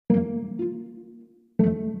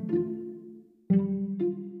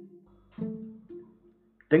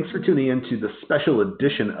Thanks for tuning in to the special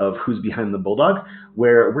edition of Who's Behind the Bulldog,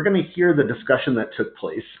 where we're going to hear the discussion that took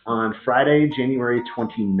place on Friday, January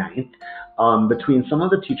 29th, between some of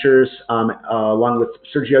the teachers, along with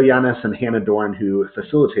Sergio Yanes and Hannah Dorn, who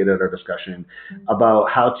facilitated our discussion about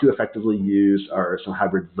how to effectively use some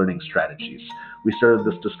hybrid learning strategies. We started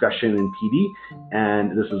this discussion in PD,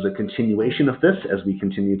 and this is a continuation of this as we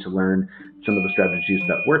continue to learn some of the strategies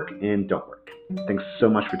that work and don't work. Thanks so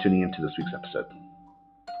much for tuning into this week's episode.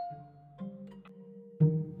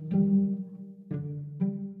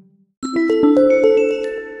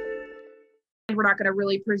 We're not going to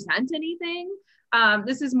really present anything.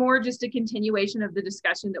 This is more just a continuation of the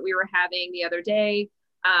discussion that we were having the other day.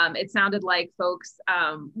 It sounded like folks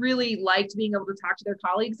really liked being able to talk to their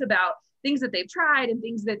colleagues about things that they've tried and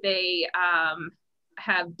things that they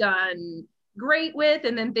have done great with,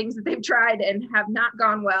 and then things that they've tried and have not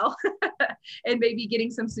gone well, and maybe getting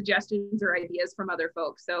some suggestions or ideas from other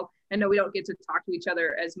folks. So I know we don't get to talk to each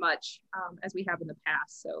other as much as we have in the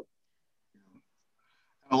past. So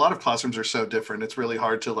a lot of classrooms are so different. It's really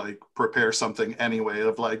hard to like prepare something anyway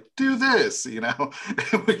of like, do this, you know,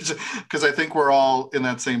 because I think we're all in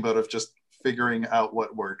that same boat of just figuring out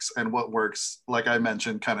what works, and what works, like I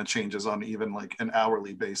mentioned, kind of changes on even like an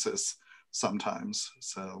hourly basis sometimes.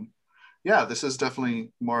 So yeah, this is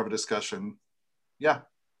definitely more of a discussion. Yeah.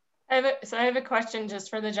 I have a question just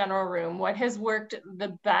for the general room. What has worked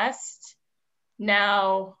the best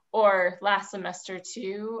now or last semester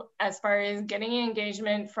too, as far as getting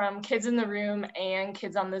engagement from kids in the room and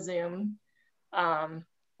kids on the Zoom?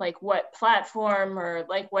 Like what platform, or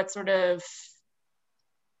like what sort of,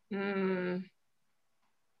 I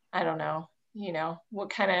don't know, you know, what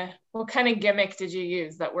kind of gimmick did you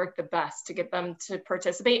use that worked the best to get them to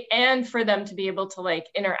participate and for them to be able to like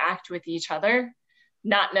interact with each other,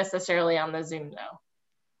 not necessarily on the Zoom though?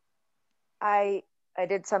 I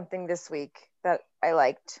did something this week that I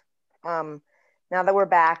liked. Now that we're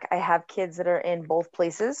back, I have kids that are in both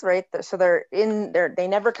places, right? So they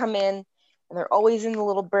never come in, and they're always in the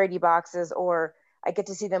little Brady boxes, or I get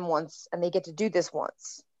to see them once and they get to do this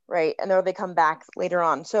once, right? And then they come back later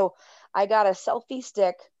on. So I got a selfie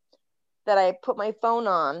stick that I put my phone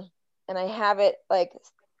on, and I have it like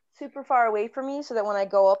super far away from me, so that when I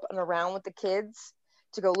go up and around with the kids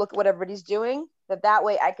to go look at what everybody's doing, that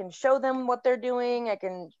way I can show them what they're doing. I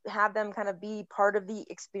can have them kind of be part of the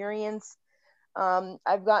experience.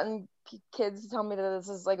 I've gotten kids to tell me that this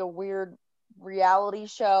is like a weird reality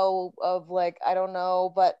show of like, I don't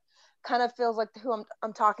know, but kind of feels like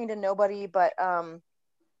I'm talking to nobody, but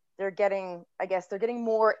they're getting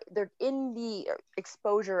more, they're in the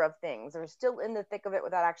exposure of things. They're still in the thick of it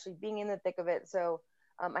without actually being in the thick of it. So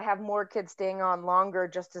I have more kids staying on longer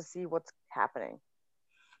just to see what's happening.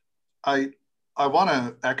 I want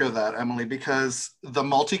to echo that, Emily, because the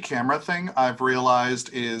multi-camera thing I've realized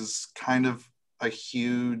is kind of a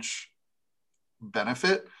huge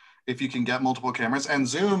benefit if you can get multiple cameras. And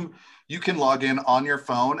Zoom, you can log in on your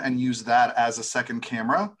phone and use that as a second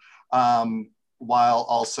camera, while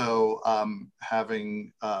also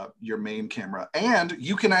having your main camera. And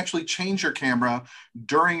you can actually change your camera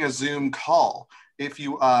during a Zoom call if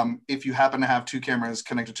you happen to have two cameras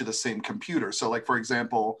connected to the same computer. So like, for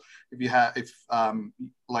example,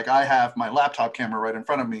 like I have my laptop camera right in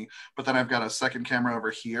front of me, but then I've got a second camera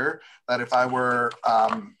over here that if I were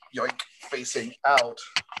facing out,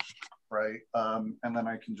 right, and then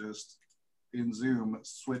I can just in Zoom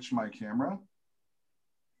switch my camera,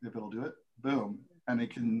 if it'll do it, boom, and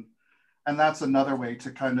it can, and that's another way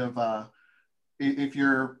to kind of if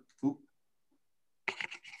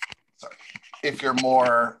you're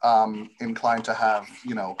more inclined to have,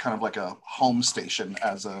 you know, kind of like a home station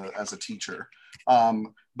as a teacher,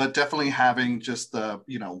 but definitely having just the,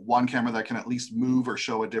 you know, one camera that can at least move or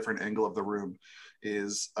show a different angle of the room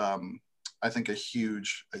is, I think, a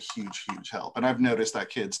huge help. And I've noticed that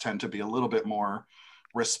kids tend to be a little bit more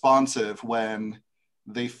responsive when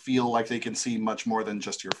they feel like they can see much more than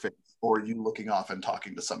just your face or you looking off and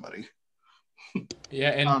talking to somebody.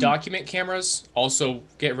 Yeah, and document cameras also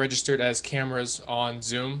get registered as cameras on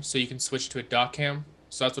Zoom, so you can switch to a doc cam.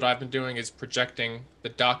 So that's what I've been doing, is projecting the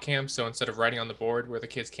doc cam. So instead of writing on the board where the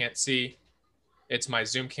kids can't see, it's my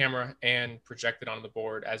Zoom camera and projected on the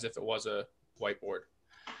board as if it was a whiteboard.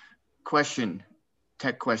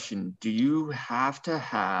 Tech question. Do you have to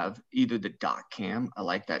have either the doc cam, I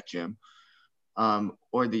like that, Jim,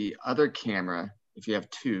 or the other camera, if you have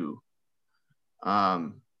two,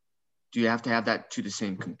 do you have to have that to the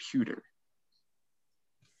same computer?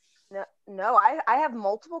 No, I have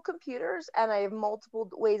multiple computers and I have multiple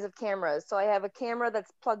ways of cameras. So I have a camera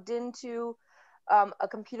that's plugged into a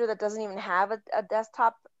computer that doesn't even have a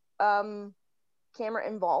desktop camera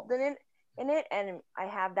involved in it, and I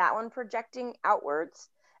have that one projecting outwards,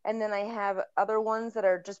 and then I have other ones that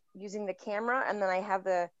are just using the camera, and then I have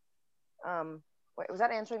the wait, was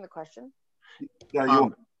that answering the question? Yeah,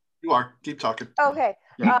 you are. Keep talking. Okay.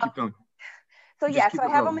 Yeah, keep going. So Just yeah, keep so I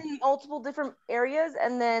it have rolling. them in multiple different areas,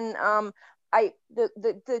 and then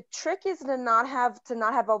the trick is to not have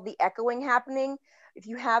all the echoing happening. If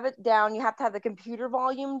you have it down, you have to have the computer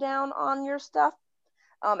volume down on your stuff,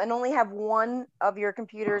 and only have one of your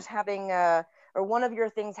computers having or one of your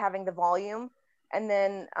things having the volume. And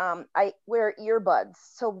then I wear earbuds,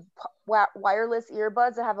 so wireless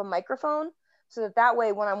earbuds that have a microphone, so that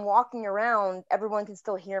way when I'm walking around, everyone can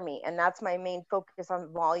still hear me, and that's my main focus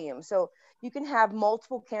on volume. So you can have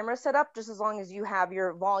multiple cameras set up just as long as you have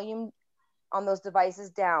your volume on those devices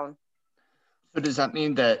down. So does that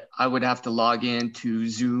mean that I would have to log in to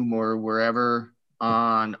Zoom or wherever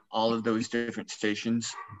on all of those different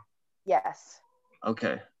stations? Yes.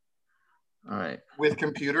 Okay. All right. With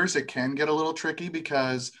computers, it can get a little tricky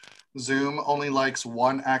because Zoom only likes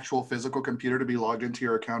one actual physical computer to be logged into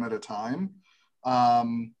your account at a time.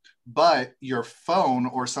 But your phone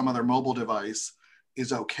or some other mobile device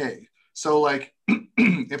is okay. So like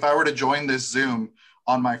if I were to join this Zoom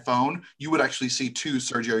on my phone, you would actually see two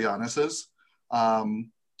Sergio Llanes's.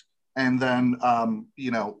 And then,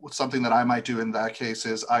 something that I might do in that case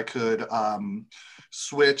is I could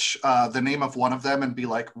switch the name of one of them and be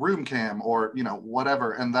like room cam or,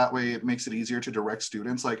 whatever. And that way it makes it easier to direct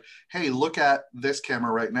students like, hey, look at this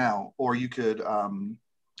camera right now. Or you could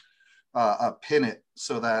pin it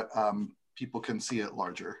so that people can see it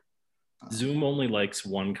larger. Zoom only likes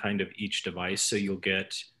one kind of each device. So you'll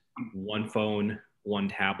get one phone, one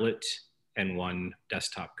tablet, and one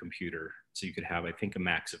desktop computer. So you could have, I think, a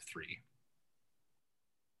max of 3.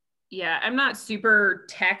 Yeah, I'm not super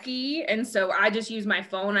techy, and so I just use my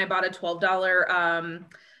phone. I bought a $12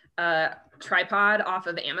 tripod off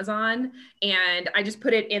of Amazon, and I just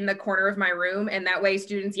put it in the corner of my room, and that way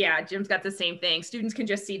students, yeah, Jim's got the same thing. Students can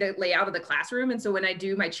just see the layout of the classroom, and so when I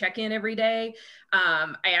do my check-in every day,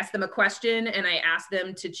 I ask them a question and I ask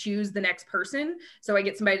them to choose the next person. So I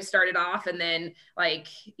get somebody to start it off, and then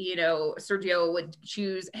Sergio would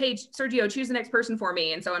choose, hey, Sergio, choose the next person for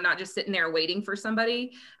me. And so I'm not just sitting there waiting for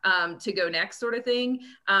somebody to go next sort of thing.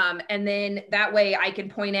 And then that way I can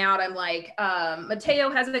point out, I'm like, Mateo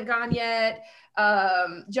hasn't gone yet.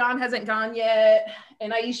 John hasn't gone yet.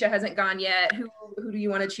 And Aisha hasn't gone yet. Who do you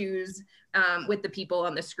want to choose with the people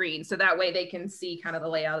on the screen? So that way they can see kind of the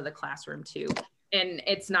layout of the classroom too. And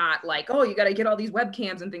it's not like, oh, you got to get all these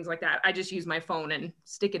webcams and things like that. I just use my phone and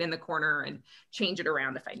stick it in the corner and change it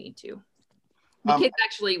around if I need to. The kids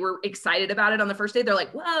actually were excited about it on the first day. They're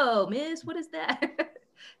like, whoa, miss, what is that?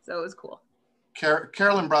 So it was cool.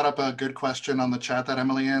 Carolyn brought up a good question on the chat that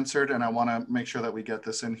Emily answered, and I want to make sure that we get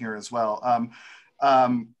this in here as well.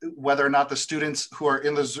 Whether or not the students who are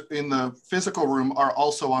in the physical room are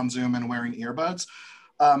also on Zoom and wearing earbuds.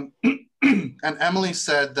 And Emily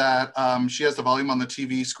said that she has the volume on the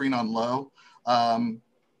TV screen on low, and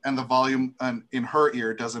the volume in her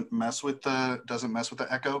ear doesn't mess with the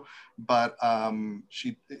echo. But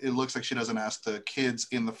it looks like she doesn't ask the kids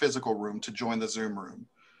in the physical room to join the Zoom room.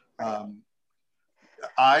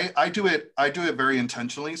 I do it very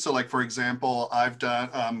intentionally. So like, for example,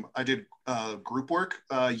 I did group work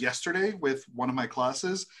yesterday with one of my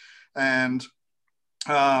classes, and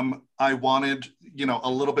I wanted, a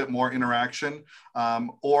little bit more interaction,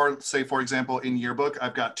 or say, for example, in yearbook,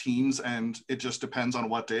 I've got teams, and it just depends on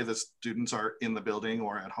what day the students are in the building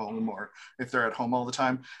or at home, or if they're at home all the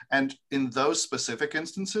time. And in those specific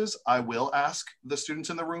instances, I will ask the students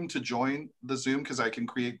in the room to join the Zoom because I can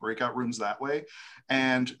create breakout rooms that way.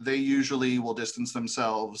 And they usually will distance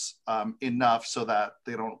themselves enough so that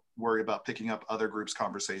they don't worry about picking up other groups'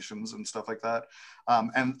 conversations and stuff like that.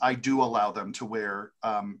 And I do allow them to wear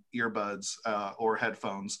earbuds or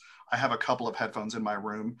headphones. I have a couple of headphones in my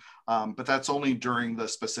room, but that's only during the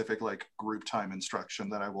specific like group time instruction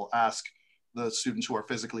that I will ask the students who are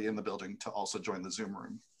physically in the building to also join the Zoom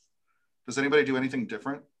room. Does anybody do anything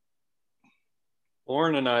different?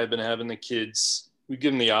 Lauren and I have been having the kids, we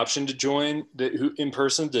give them the option to join in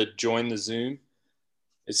person to join the Zoom.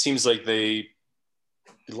 It seems like a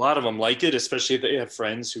lot of them like it, especially if they have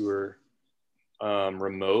friends who are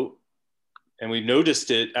remote. And we've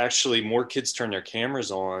noticed it actually more kids turn their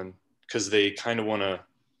cameras on because they kind of want to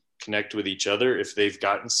connect with each other if they've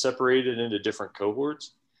gotten separated into different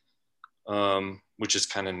cohorts, which is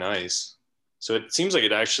kind of nice. So it seems like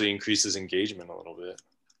it actually increases engagement a little bit.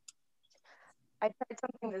 I tried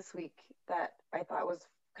something this week that I thought was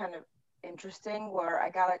kind of interesting where I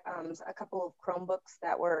got a couple of Chromebooks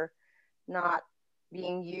that were not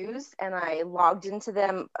being used, and I logged into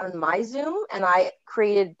them on my Zoom, and I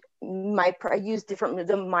created I used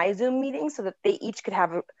my Zoom meetings so that they each could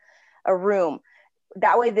have a room.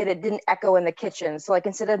 That way that it didn't echo in the kitchen. So like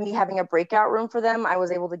instead of me having a breakout room for them, I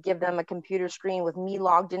was able to give them a computer screen with me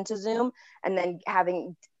logged into Zoom, and then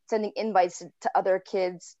sending invites to other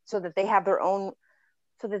kids so that they have their own,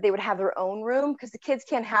 so that they would have their own room, because the kids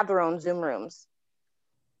can't have their own Zoom rooms.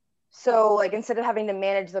 So like instead of having to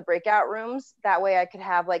manage the breakout rooms, that way I could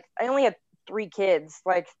have I only had 3 kids,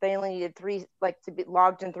 like they only needed 3, like to be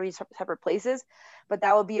logged in 3 separate places, but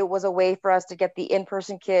that was a way for us to get the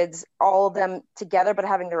in-person kids, all of them together, but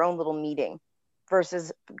having their own little meeting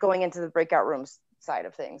versus going into the breakout rooms side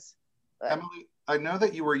of things. Emily, I know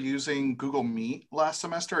that you were using Google Meet last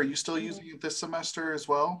semester. Are you still using it this semester as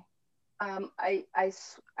well? I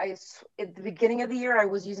at the beginning of the year I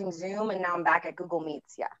was using Zoom, and now I'm back at Google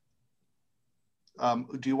Meets. Yeah.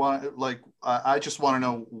 Do you want, I just want to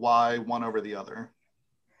know why one over the other.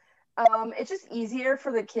 It's just easier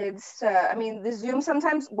for the kids to, the Zoom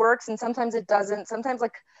sometimes works and sometimes it doesn't. Sometimes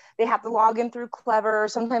they have to log in through Clever.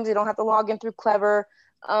 Sometimes they don't have to log in through Clever.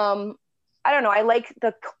 I don't know. I like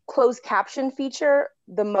the closed caption feature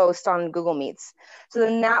the most on Google Meets. So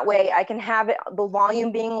then that way I can have the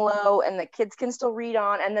volume being low and the kids can still read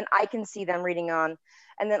on, and then I can see them reading on.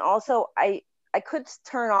 And then also I could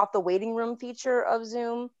turn off the waiting room feature of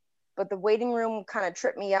Zoom, but the waiting room kind of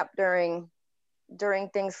tripped me up during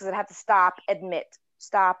things because I'd have to stop, admit,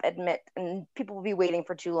 and people will be waiting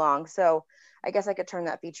for too long. So I guess I could turn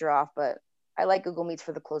that feature off, but I like Google Meets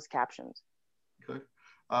for the closed captions. Okay.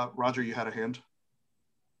 Roger, you had a hand.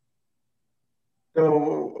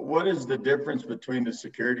 So what is the difference between the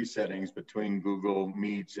security settings between Google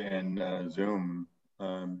Meets and Zoom?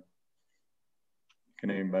 Can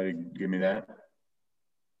anybody give me that?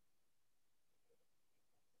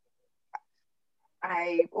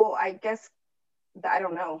 I guess I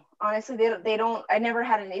don't know. Honestly, they don't. I never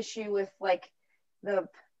had an issue with the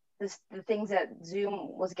things that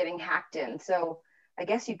Zoom was getting hacked in. So I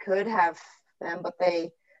guess you could have them, but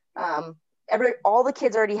they all the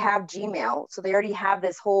kids already have Gmail, so they already have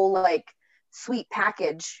this whole sweet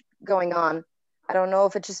package going on. I don't know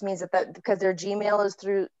if it just means that because their Gmail is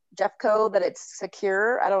through Jeffco that it's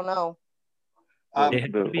secure. I don't know.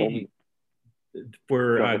 Google.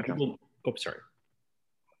 Oh, sorry.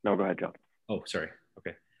 No, go ahead, John. Oh, sorry.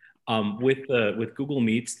 Okay. With Google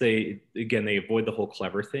Meets, they avoid the whole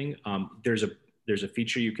Clever thing. There's a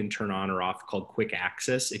feature you can turn on or off called Quick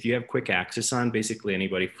Access. If you have Quick Access on, basically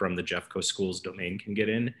anybody from the Jeffco Schools domain can get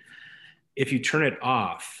in. If you turn it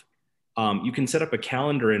off, you can set up a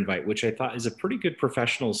calendar invite, which I thought is a pretty good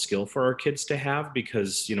professional skill for our kids to have,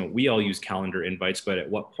 because we all use calendar invites, but at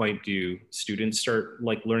what point do students start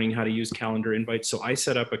learning how to use calendar invites? So I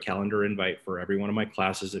set up a calendar invite for every one of my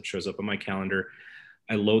classes. It shows up on my calendar.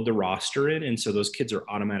 I load the roster in, and so those kids are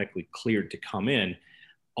automatically cleared to come in.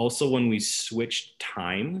 Also, when we switched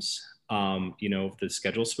times, the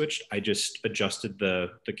schedule switched, I just adjusted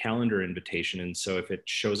the calendar invitation. And so if it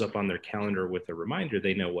shows up on their calendar with a reminder,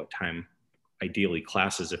 they know what time ideally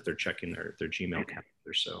classes if they're checking their Gmail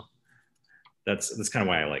calendar. So that's kind of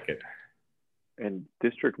why I like it. And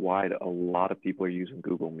district-wide, a lot of people are using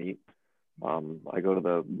Google Meet.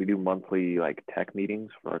 We do monthly tech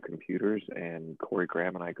meetings for our computers, and Corey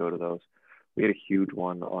Graham and I go to those. We had a huge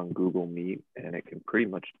one on Google Meet, and it can pretty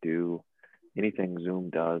much do anything Zoom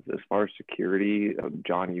does. As far as security,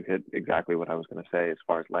 John, you hit exactly what I was going to say as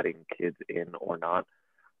far as letting kids in or not.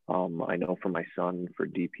 I know for my son, for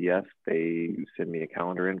DPS, they send me a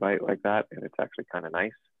calendar invite like that, and it's actually kind of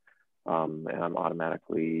nice. And I'm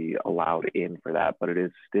automatically allowed in for that, but it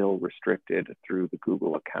is still restricted through the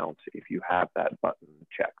Google account if you have that button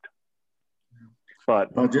checked. But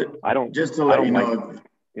I don't. Just to let you know,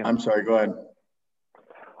 I'm sorry. Go ahead.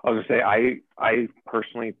 I was gonna say I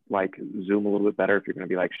personally like Zoom a little bit better if you're going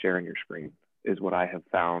to be sharing your screen, is what I have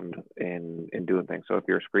found in doing things. So if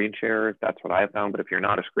you're a screen sharer, that's what I have found. But if you're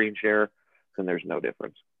not a screen sharer, then there's no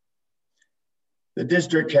difference. The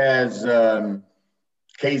district has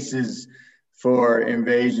cases for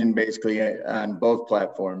invasion basically on both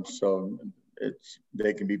platforms, so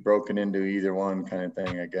they can be broken into either one kind of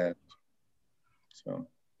thing, I guess. So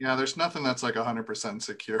yeah, there's nothing that's 100%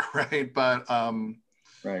 secure, right? But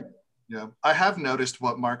right. Yeah, I have noticed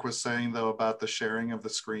what Mark was saying though about the sharing of the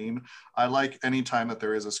screen. I like any time that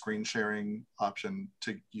there is a screen sharing option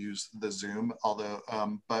to use the Zoom, although,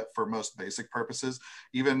 but for most basic purposes,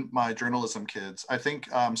 even my journalism kids, I think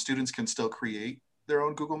students can still create their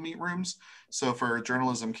own Google Meet rooms. So for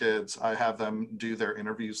journalism kids, I have them do their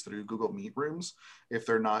interviews through Google Meet rooms if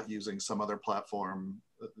they're not using some other platform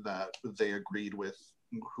that they agreed with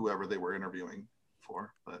whoever they were interviewing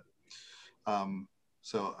for. But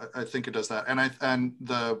so I think it does that. And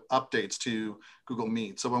the updates to Google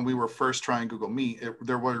Meet. So when we were first trying Google Meet,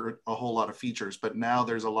 there were a whole lot of features, but now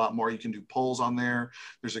there's a lot more. You can do polls on there.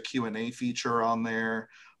 There's a Q&A feature on there.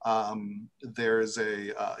 There's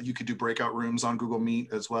you could do breakout rooms on Google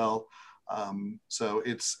Meet as well. So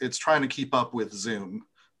it's trying to keep up with Zoom.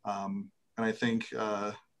 And I think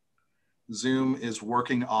Zoom is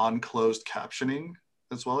working on closed captioning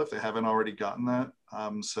as well, if they haven't already gotten that.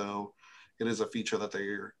 So it is a feature that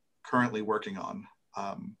they're currently working on.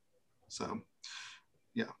 So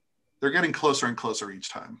yeah, they're getting closer and closer each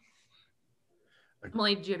time.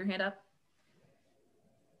 Emily, did you have your hand up?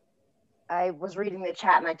 I was reading the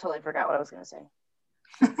chat and I totally forgot what I was going to say.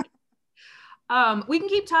 We can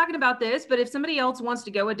keep talking about this, but if somebody else wants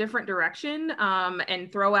to go a different direction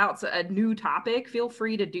and throw out a new topic, feel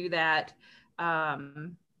free to do that.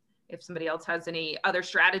 If somebody else has any other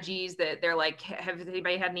strategies that they're like, have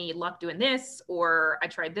anybody had any luck doing this? Or I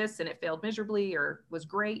tried this and it failed miserably or was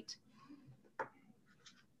great.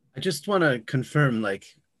 I just want to confirm,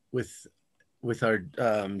 like with our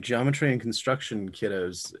geometry and construction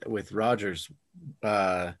kiddos with Rogers,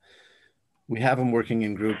 we have them working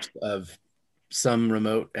in groups of some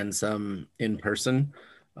remote and some in person.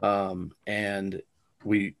 And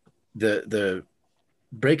the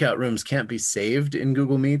breakout rooms can't be saved in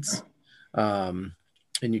Google Meets, and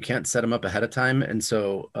you can't set them up ahead of time. And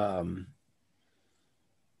so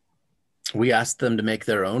we asked them to make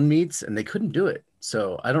their own meets and they couldn't do it.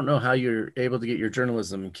 So I don't know how you're able to get your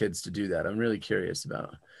journalism kids to do that. I'm really curious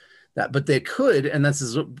about that, but they could, and this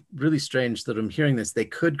is really strange that I'm hearing this, they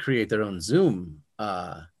could create their own Zoom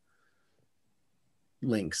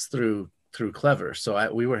links through Clever.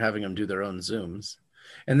 So we were having them do their own Zooms.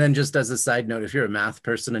 And then just as a side note, if you're a math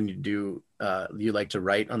person and you like to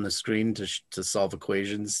write on the screen to solve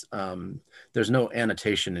equations, there's no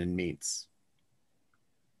annotation in Meets,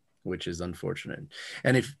 which is unfortunate.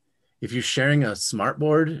 And if you're sharing a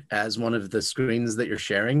smartboard as one of the screens that you're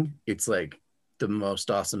sharing, it's like the most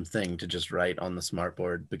awesome thing to just write on the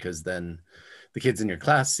smartboard, because then the kids in your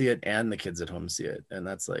class see it and the kids at home see it. And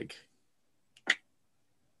that's like,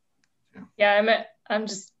 yeah, I'm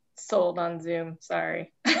just sold on Zoom.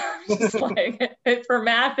 Sorry. Just like for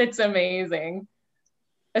math, it's amazing,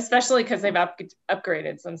 especially because they've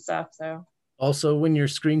upgraded some stuff. So also when you're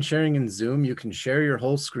screen sharing in Zoom, you can share your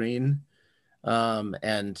whole screen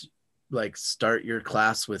and like start your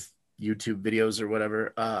class with YouTube videos or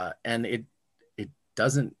whatever. And it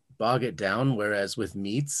doesn't bog it down. Whereas with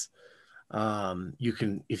Meets, you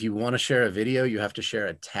can, if you want to share a video, you have to share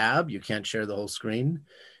a tab. You can't share the whole screen.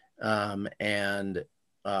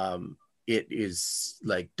 It is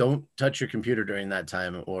like, don't touch your computer during that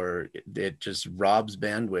time or it just robs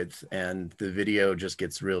bandwidth and the video just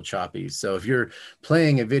gets real choppy. So if you're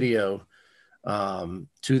playing a video to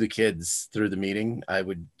the kids through the meeting, I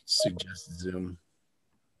would suggest Zoom.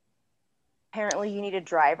 Apparently you need a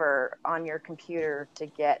driver on your computer to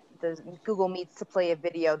get the Google Meets to play a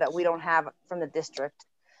video that we don't have from the district.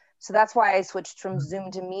 So that's why I switched from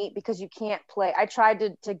Zoom to Meet, because you can't play. I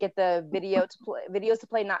tried to get the videos to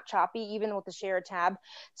play not choppy, even with the share a tab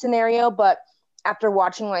scenario. But after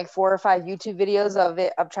watching like 4 or 5 YouTube videos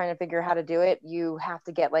of trying to figure out how to do it, you have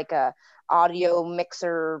to get like a audio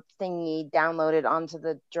mixer thingy downloaded onto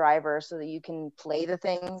the driver so that you can play the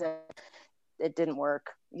things. It didn't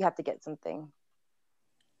work. You have to get something.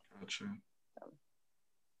 Gotcha.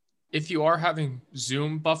 If you are having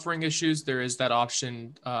Zoom buffering issues, there is that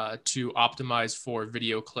option to optimize for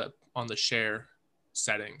video clip on the share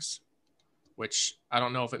settings, which I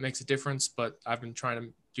don't know if it makes a difference, but I've been trying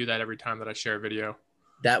to do that every time that I share a video.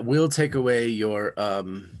 That will take away your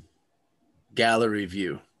gallery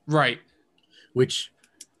view. Right. Which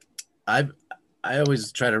I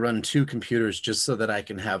always try to run 2 computers just so that I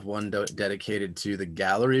can have one dedicated to the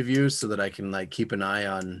gallery view so that I can like keep an eye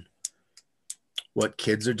on what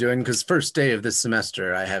kids are doing. Because first day of this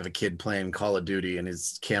semester, I have a kid playing Call of Duty and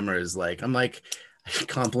his camera is like, I'm like, I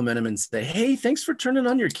compliment him and say, hey, thanks for turning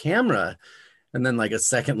on your camera. And then like a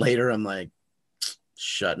second later, I'm like,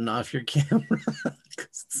 shutting off your camera.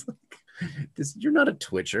 It's like, you're not a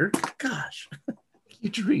Twitcher. Gosh, you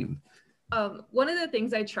dream. One of the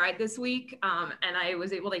things I tried this week, and I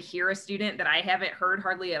was able to hear a student that I haven't heard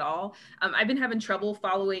hardly at all. I've been having trouble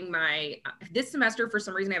following this semester. For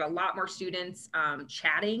some reason, I have a lot more students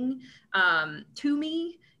chatting to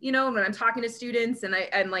me you know, when I'm talking to students and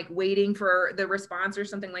I'm like waiting for the response or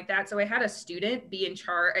something like that. So I had a student be in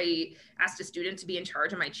charge. I asked a student to be in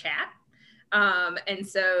charge of my chat. And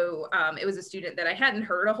so it was a student that I hadn't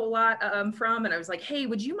heard a whole lot from. And I was like, hey,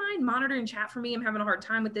 would you mind monitoring chat for me? I'm having a hard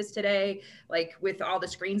time with this today, like with all the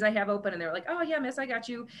screens I have open. And they're like, oh yeah, miss, I got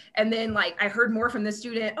you. And then like, I heard more from this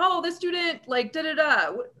student. Oh, this student like,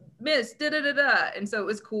 da-da-da, miss, da-da-da-da. And so it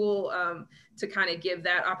was cool to kind of give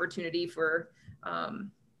that opportunity for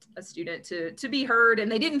a student to be heard,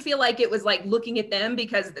 and they didn't feel like it was like looking at them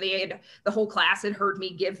because the whole class had heard me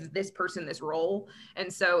give this person this role.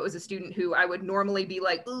 And so it was a student who I would normally be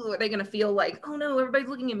like, ooh, are they going to feel like, oh no, everybody's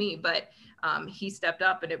looking at me? But he stepped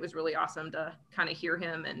up, and it was really awesome to kind of hear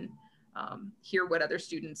him and hear what other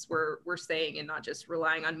students were saying, and not just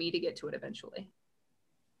relying on me to get to it eventually.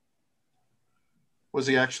 Was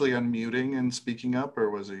he actually unmuting and speaking up, or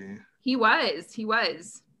was he? He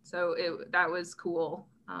was. So that was cool.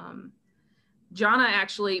 Jana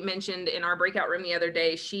actually mentioned in our breakout room the other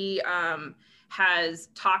day, she has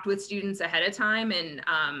talked with students ahead of time, and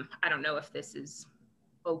I don't know if this is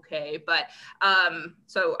okay, but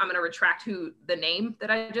so I'm going to retract the name that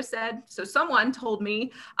I just said. So someone told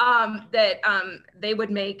me that they would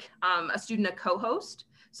make a student a co-host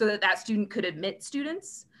so that student could admit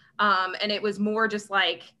students. And it was more just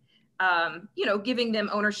like, you know, giving them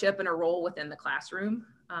ownership and a role within the classroom.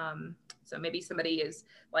 So maybe somebody is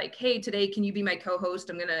like, hey, today, can you be my co-host?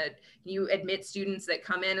 Can you admit students that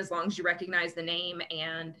come in as long as you recognize the name,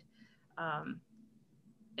 and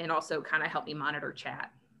also kind of help me monitor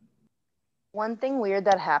chat. One thing weird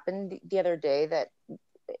that happened the other day that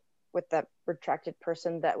with that retracted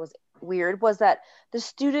person that was weird was that the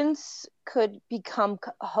students could become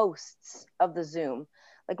hosts of the Zoom.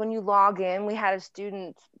 Like when you log in, we had a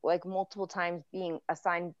student like multiple times being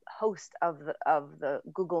assigned host of the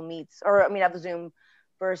Google Meets, or I mean of the Zoom,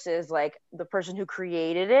 versus like the person who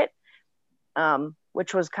created it,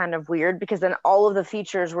 which was kind of weird because then all of the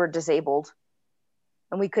features were disabled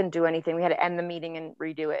and we couldn't do anything. We had to end the meeting and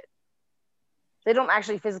redo it. They don't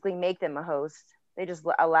actually physically make them a host. They just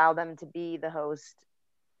allow them to be the host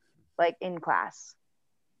like in class.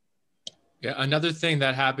 Yeah, another thing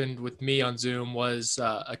that happened with me on Zoom was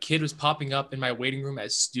a kid was popping up in my waiting room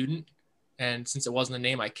as student. And since it wasn't a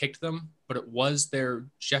name, I kicked them, but it was their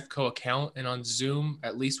Jeffco account. And on Zoom,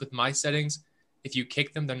 at least with my settings, if you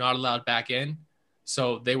kick them, they're not allowed back in.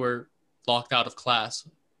 So they were locked out of class.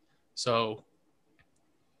 So.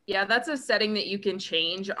 Yeah, that's a setting that you can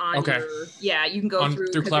change on okay. You can go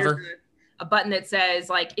through Clever. A button that says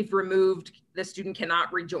like, if removed, the student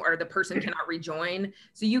cannot rejoin, or the person cannot rejoin.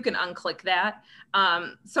 So you can unclick that.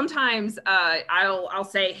 Sometimes I'll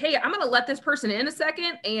say, hey, I'm going to let this person in a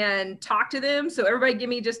second and talk to them. So everybody give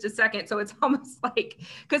me just a second. So it's almost like,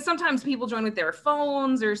 because sometimes people join with their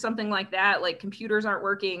phones or something like that. Like computers aren't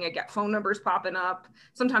working. I got phone numbers popping up.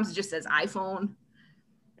 Sometimes it just says iPhone.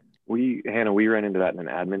 Hannah, we ran into that in an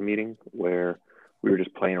admin meeting where we were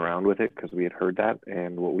just playing around with it because we had heard that.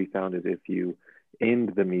 And what we found is if you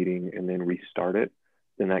end the meeting and then restart it,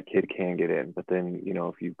 then that kid can get in. But then, you know,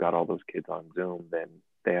 if you've got all those kids on Zoom, then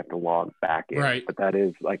they have to log back in. Right. But that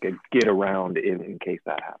is like a get around in case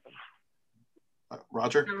that happens.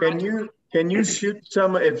 Roger? Can you shoot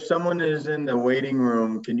if someone is in the waiting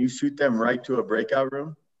room, can you shoot them right to a breakout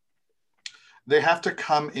room? They have to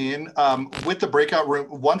come in with the breakout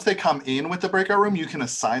room. Once they come in with the breakout room, you can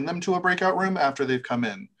assign them to a breakout room after they've come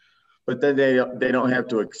in. But then they don't have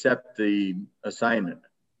to accept the assignment.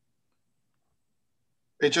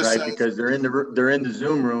 It just right, because they're in the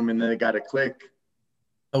Zoom room and then they got to click.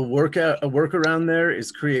 A workaround there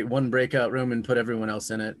is create one breakout room and put everyone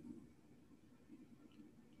else in it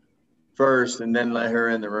first, and then let her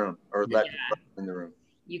in the room, or let her in the room.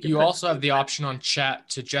 You also have the option on chat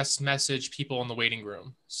to just message people in the waiting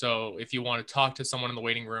room. So if you want to talk to someone in the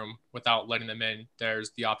waiting room without letting them in,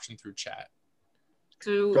 there's the option through chat.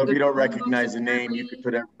 So if you don't recognize the name, you could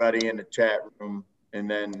put everybody in the chat room, and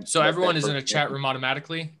then. So everyone is in a chat room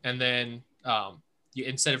automatically, and then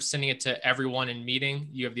instead of sending it to everyone in meeting,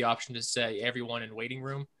 you have the option to say everyone in waiting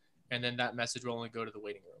room, and then that message will only go to the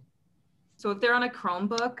waiting room. So if they're on a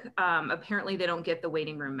Chromebook, apparently they don't get the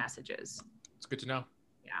waiting room messages. It's good to know.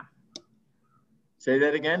 Yeah. Say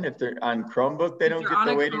that again. If they're on Chromebook, they don't get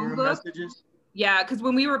the waiting room messages? Yeah, because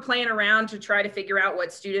when we were playing around to try to figure out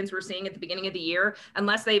what students were seeing at the beginning of the year,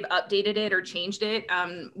 unless they've updated it or changed it,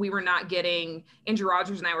 we were not getting, Andrew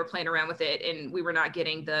Rogers and I were playing around with it, and we were not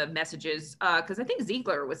getting the messages, because I think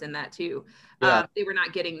Ziegler was in that too. Yeah. They were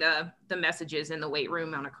not getting the messages in the weight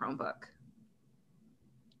room on a Chromebook.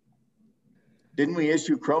 Didn't we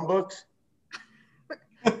issue Chromebooks?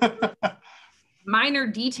 Minor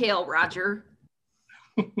detail, Roger.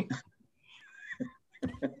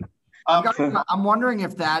 I'm wondering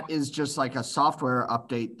if that is just like a software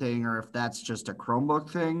update thing or if that's just a Chromebook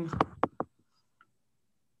thing.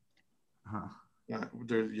 Huh.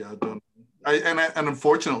 Don't. And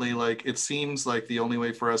unfortunately, like it seems like the only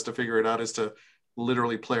way for us to figure it out is to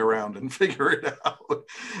literally play around and figure it out.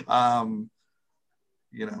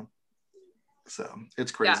 You know, so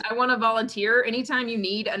it's crazy. Yeah, I want to volunteer. Anytime you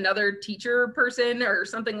need another teacher person or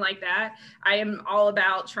something like that, I am all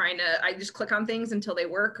about I just click on things until they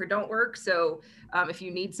work or don't work. So if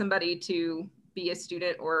you need somebody to be a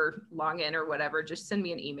student or log in or whatever, just send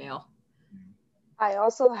me an email. I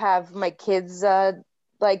also have my kids'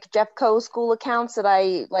 like Jeffco school accounts that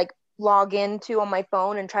I like log into on my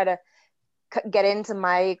phone and try to get into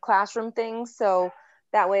my classroom things. So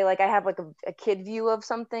that way, like I have like a kid view of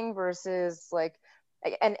something versus like,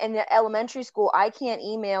 and the elementary school, I can't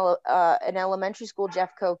email an elementary school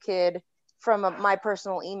Jeffco kid from my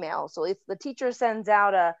personal email. So if the teacher sends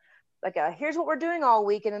out here's what we're doing all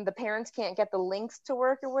week, and then the parents can't get the links to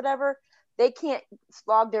work or whatever, they can't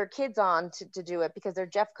log their kids on to do it because they're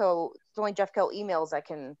Jeffco. It's only Jeffco emails I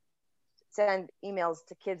can send emails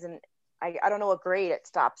to kids, and I don't know what grade it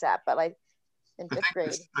stops at, but in fifth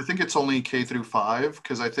grade. I think it's only K through 5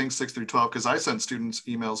 because I think 6 through 12 because I send students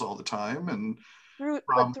emails all the time and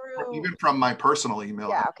even from my personal email.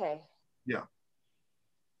 Yeah. Okay. Yeah.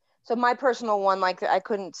 So my personal one, like I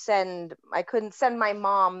couldn't send my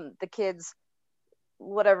mom the kids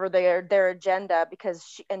whatever their agenda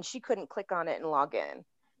because she couldn't click on it and log in.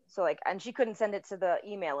 So like, and she couldn't send it to the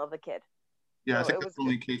email of the kid. Yeah, so I think it's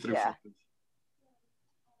only K through 5.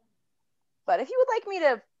 But if you would like me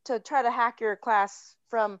to try to hack your class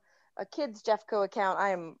from a kid's Jeffco account,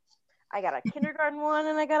 I got a kindergarten one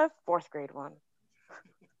and I got a 4th grade one.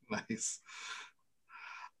 Nice.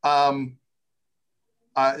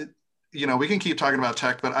 You know, we can keep talking about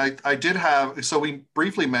tech, but I did have, so we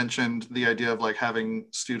briefly mentioned the idea of like having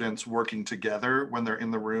students working together when they're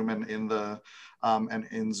in the room and in the and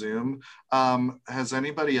in Zoom. Has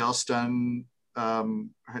anybody else done anything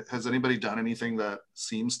that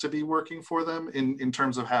seems to be working for them in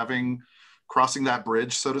terms of crossing that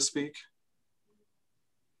bridge, so to speak?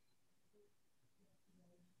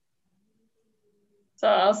 So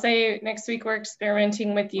I'll say next week we're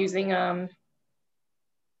experimenting with using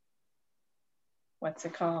what's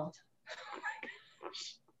it called? Oh my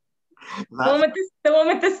gosh. The one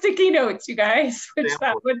with the sticky notes, you guys.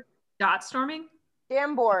 Dot storming?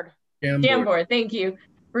 Jamboard. Jamboard, thank you.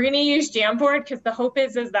 We're gonna use Jamboard because the hope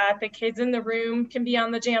is that the kids in the room can be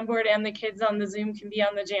on the Jamboard and the kids on the Zoom can be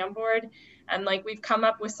on the Jamboard. And like we've come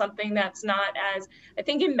up with something that's not as, I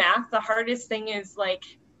think in math, the hardest thing is like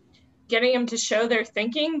getting them to show their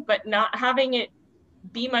thinking, but not having it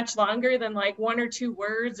be much longer than like 1 or 2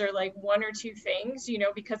 words or like 1 or 2 things, you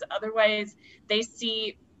know, because otherwise they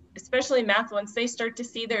see, especially math, once they start to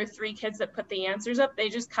see their 3 kids that put the answers up, they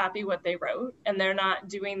just copy what they wrote and they're not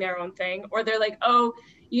doing their own thing. Or they're like, oh,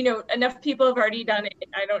 you know, enough people have already done it,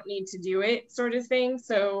 I don't need to do it, sort of thing.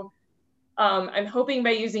 So I'm hoping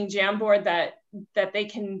by using Jamboard that they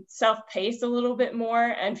can self-pace a little bit more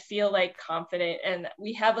and feel like confident. And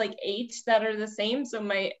we have like 8 that are the same. So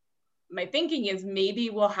my thinking is maybe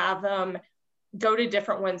we'll have them go to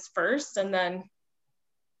different ones first and then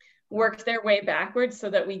work their way backwards so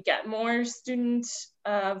that we get more student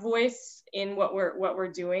voice in what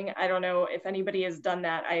we're doing. I don't know if anybody has done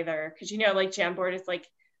that either, because you know, like Jamboard is like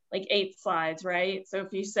 8 slides, right? So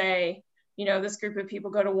if you say, you know, this group of people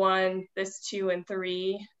go to 1, this 2, and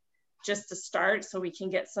 3, just to start, so we can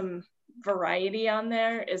get some variety on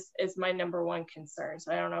there is my number 1 concern.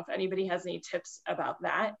 So I don't know if anybody has any tips about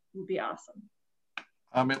that. It would be awesome.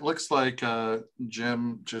 It looks like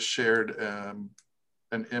Jim just shared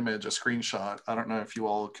an image, a screenshot. I don't know if you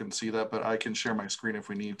all can see that, but I can share my screen if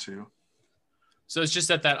we need to. So it's just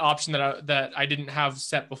that option that I didn't have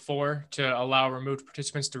set before to allow removed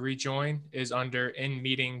participants to rejoin is under in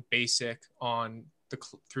meeting basic on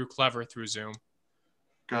through Clever through Zoom.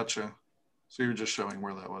 Gotcha. So you're just showing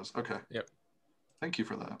where that was. Okay. Yep. Thank you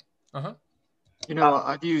for that. Uh-huh. You know,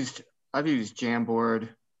 I've used Jamboard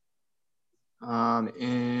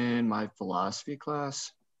in my philosophy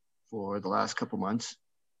class for the last couple months.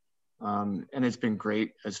 And it's been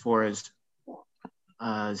great as far as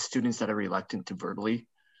students that are reluctant to verbally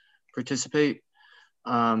participate.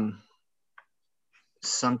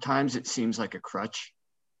 Sometimes it seems like a crutch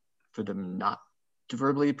for them not to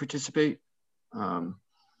verbally participate.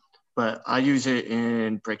 But I use it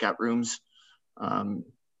in breakout rooms. And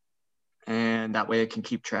that way I can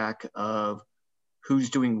keep track of who's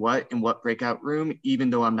doing what in what breakout room, even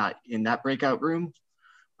though I'm not in that breakout room.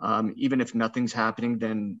 Even if nothing's happening,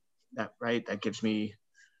 then that gives me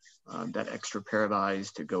that extra pair of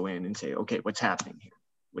eyes to go in and say, okay, what's happening here?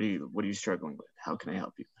 What are you struggling with? How can I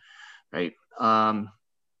help you? Right.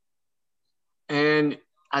 And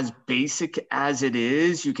as basic as it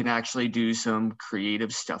is, you can actually do some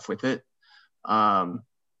creative stuff with it. And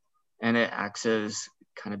it acts as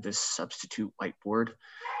kind of this substitute whiteboard,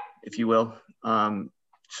 if you will.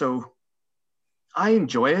 So I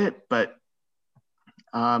enjoy it, but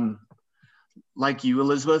like you,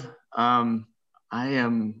 Elizabeth, I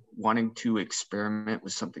am wanting to experiment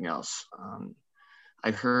with something else.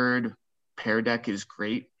 I heard Pear Deck is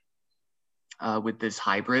great with this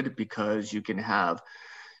hybrid because you can have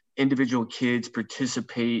individual kids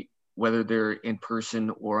participate, whether they're in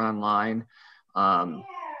person or online,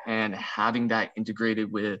 and having that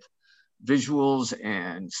integrated with visuals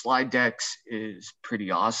and slide decks is pretty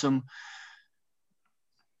awesome.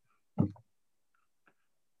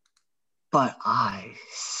 But I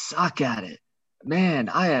suck at it. Man,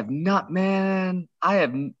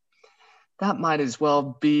 that might as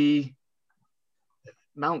well be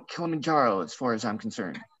Mount Kilimanjaro as far as I'm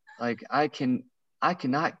concerned. Like I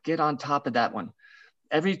cannot get on top of that one.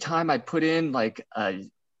 Every time I put in like a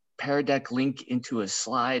Pear Deck link into a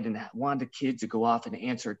slide and wanted the kids to go off and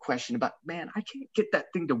answer a question about, man, I can't get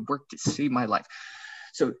that thing to work to save my life.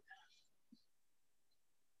 So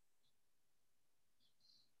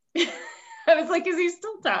I was like, is he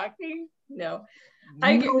still talking? No.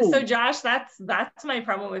 So Josh, that's my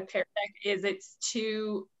problem with Pear Deck is it's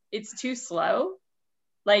too slow.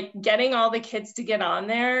 Like getting all the kids to get on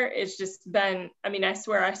there, it's just been, I mean, I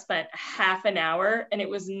swear I spent half an hour and it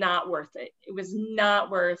was not worth it. It was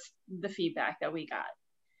not worth the feedback that we got.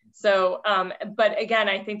 So, but again,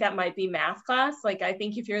 I think that might be math class. Like, I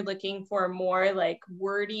think if you're looking for more like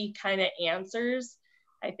wordy kind of answers,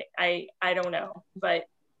 I don't know, but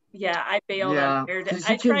yeah, I bailed on Pear Deck.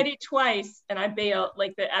 I tried it twice and I bailed.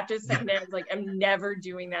 Like after the second day, I was like, I'm never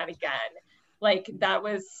doing that again. Like that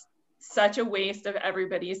was such a waste of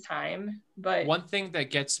everybody's time. But one thing that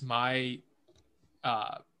gets my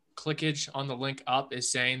clickage on the link up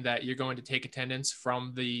is saying that you're going to take attendance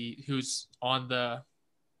from who's on the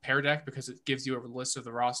Pear Deck because it gives you a list of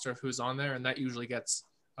the roster of who's on there, and that usually gets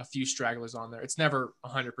a few stragglers on there. It's never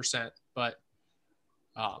 100%, but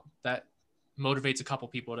that motivates a couple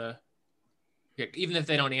people to, even if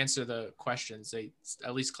they don't answer the questions, they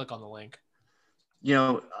at least click on the link. You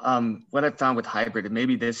know, what I found with hybrid, and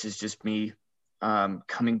maybe this is just me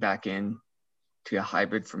coming back in to a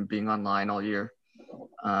hybrid from being online all year,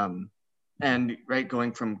 and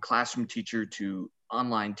going from classroom teacher to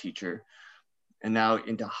online teacher, and now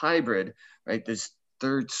into hybrid, right? This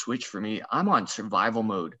third switch for me, I'm on survival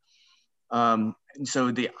mode. And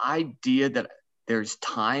so the idea that there's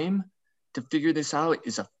time to figure this out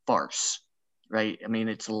is a farce, right? I mean,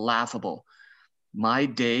 it's laughable. My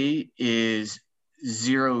day is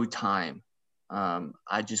zero time.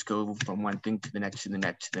 I just go from one thing to the next, to the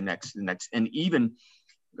next, to the next, to the next. And even,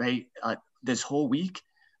 this whole week,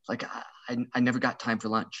 like I never got time for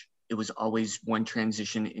lunch. It was always one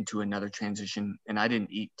transition into another transition. And I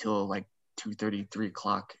didn't eat till like 2:30, 3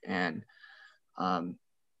 o'clock. And I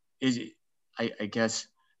guess,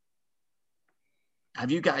 have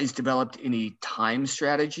you guys developed any time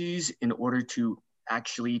strategies in order to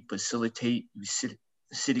actually facilitate you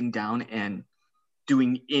sitting down and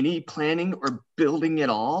doing any planning or building it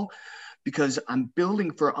all? Because I'm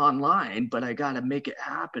building for online, but I got to make it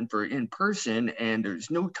happen for in person, and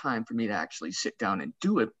there's no time for me to actually sit down and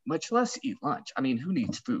do it, much less eat lunch. I mean, who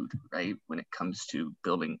needs food, right? When it comes to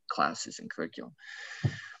building classes and curriculum,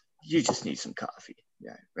 you just need some coffee.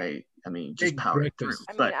 Yeah, right. I mean, just power it through.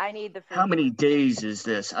 But I need the food. How many days is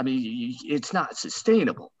this? I mean, it's not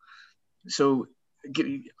sustainable. So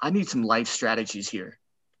I need some life strategies here.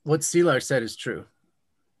 What Seelar said is true.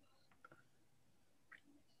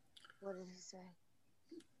 What did he say?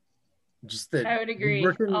 Just that I would agree.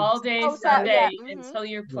 All day Sunday until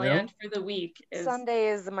you're planned for the week. Sunday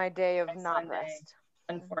is my day of not rest.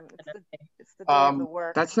 Unfortunately, it's the day of the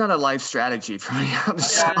work. That's not a life strategy for me. I'm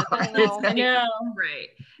sorry. I know. Right.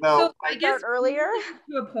 No, so I guess earlier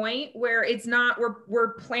to a point where it's not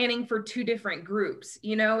we're planning for two different groups.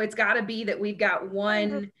 You know, it's got to be that we've got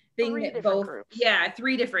one thing that both groups.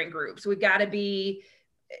 Three different groups. We've got to be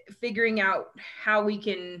figuring out how we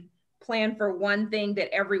can plan for one thing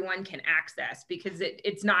that everyone can access, because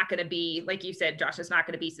it's not going to be, like you said, Josh, it's not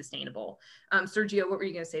going to be sustainable. Sergio, what were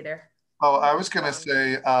you going to say there? Oh, I was going to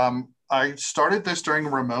say, I started this during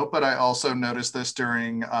remote, but I also noticed this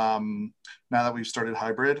during, now that we've started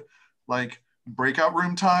hybrid, like breakout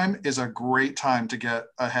room time is a great time to get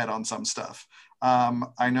ahead on some stuff.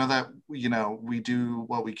 I know that, you know, we do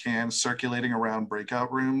what we can circulating around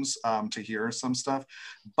breakout rooms to hear some stuff,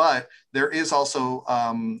 but there is also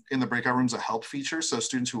in the breakout rooms a help feature. So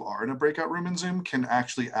students who are in a breakout room in Zoom can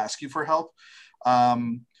actually ask you for help.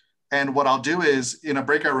 And what I'll do is in a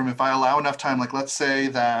breakout room, if I allow enough time, like let's say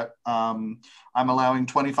that I'm allowing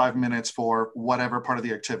 25 minutes for whatever part of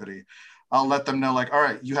the activity, I'll let them know like, all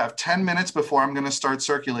right, you have 10 minutes before I'm going to start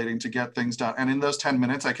circulating to get things done. And in those 10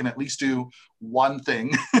 minutes, I can at least do one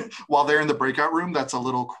thing while they're in the breakout room that's a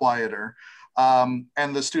little quieter. And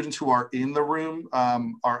the students who are in the room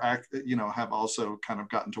have also kind of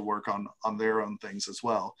gotten to work on their own things as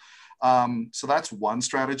well. So that's one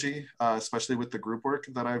strategy, especially with the group work,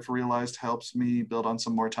 that I've realized helps me build on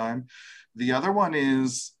some more time. The other one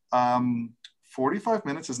is 45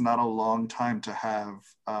 minutes is not a long time to have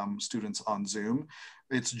students on Zoom.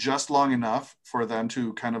 It's just long enough for them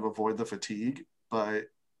to kind of avoid the fatigue. But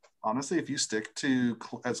honestly, if you stick to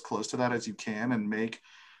as close to that as you can and make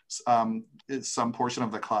some portion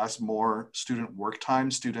of the class more student work time,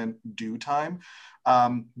 student do time,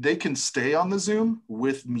 they can stay on the Zoom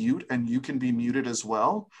with mute, and you can be muted as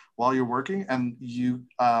well while you're working, and you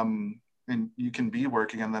can be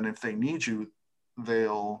working, and then if they need you,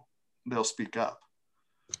 they'll speak up.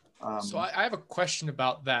 So I have a question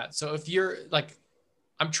about that. So if you're like,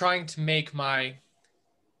 I'm trying to make my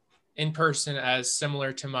in-person as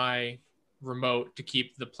similar to my remote to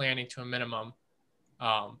keep the planning to a minimum.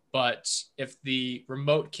 But if the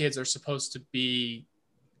remote kids are supposed to be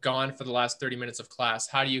gone for the last 30 minutes of class,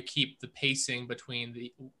 how do you keep the pacing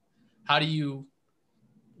between what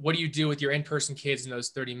do you do with your in-person kids in those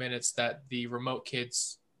 30 minutes that the remote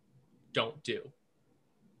kids don't do?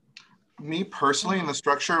 Me personally, in the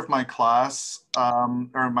structure of my class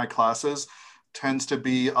or my classes tends to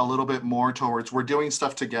be a little bit more towards we're doing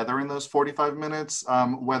stuff together in those 45 minutes,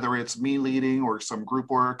 whether it's me leading or some group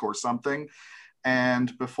work or something.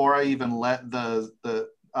 And before I even let there's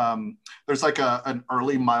like an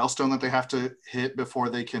early milestone that they have to hit before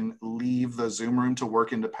they can leave the Zoom room to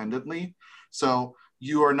work independently. So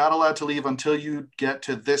you are not allowed to leave until you get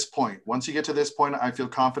to this point. Once you get to this point, I feel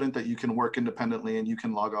confident that you can work independently and you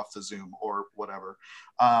can log off the Zoom or whatever.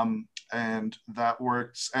 And that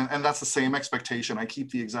works. And that's the same expectation. I keep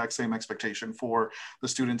the exact same expectation for the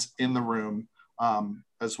students in the room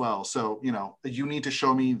as well. So, you know, you need to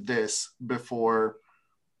show me this before,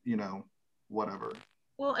 you know, whatever.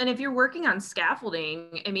 Well, and if you're working on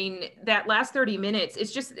scaffolding, I mean, that last 30 minutes,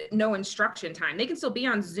 it's just no instruction time. They can still be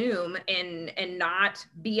on Zoom and not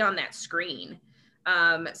be on that screen.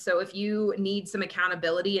 So if you need some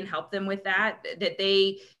accountability and help them with that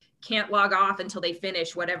they can't log off until they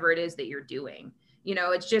finish whatever it is that you're doing. You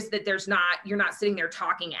know, it's just that you're not sitting there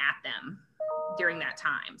talking at them during that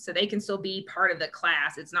time. So they can still be part of the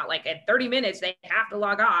class. It's not like at 30 minutes, they have to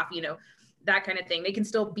log off, you know, that kind of thing. They can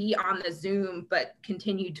still be on the Zoom, but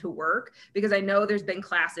continue to work, because I know there's been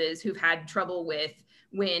classes who've had trouble with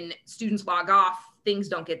when students log off, things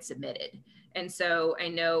don't get submitted. And so I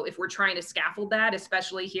know if we're trying to scaffold that,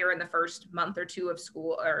 especially here in the first month or two of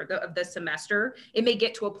school or of the semester, it may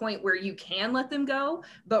get to a point where you can let them go.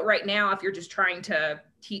 But right now, if you're just trying to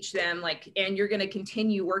teach them and you're going to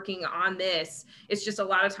continue working on this, it's just a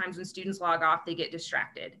lot of times when students log off, they get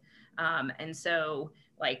distracted. And so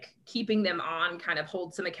like keeping them on kind of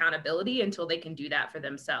holds some accountability until they can do that for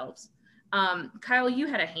themselves. Kyle, you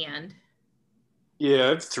had a hand. Yeah, I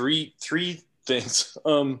have three things.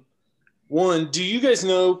 One, do you guys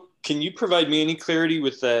know, can you provide me any clarity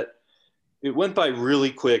with that? It went by really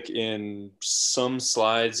quick in some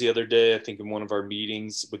slides the other day, I think in one of our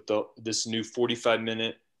meetings, with this new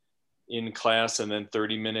 45-minute in class and then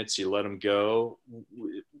 30 minutes you let them go.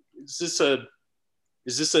 Is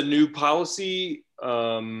this a new policy?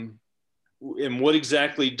 And what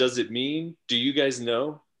exactly does it mean? Do you guys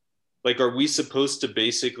know? Like, are we supposed to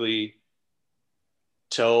basically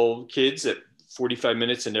tell kids that 45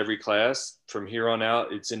 minutes in every class from here on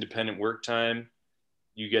out, it's independent work time,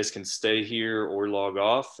 you guys can stay here or log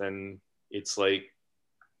off? And it's like,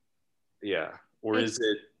 yeah, or is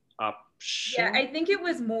it optional? Yeah, I think it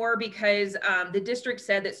was more because the district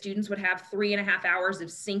said that students would have 3.5 hours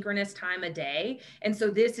of synchronous time a day. And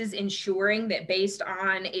so this is ensuring that based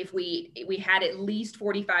on if we had at least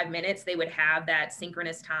 45 minutes, they would have that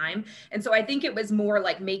synchronous time. And so I think it was more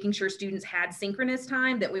like making sure students had synchronous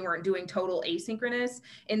time, that we weren't doing total asynchronous,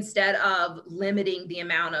 instead of limiting the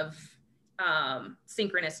amount of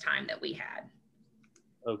synchronous time that we had.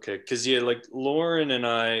 Okay, because yeah, like Lauren and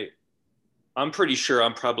I'm pretty sure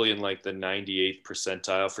I'm probably in like the 98th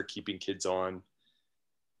percentile for keeping kids on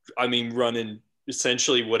I mean, running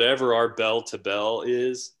essentially whatever our bell to bell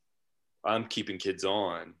is, I'm keeping kids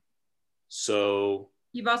on. So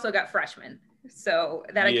you've also got freshmen. So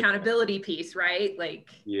that accountability piece, right? Like,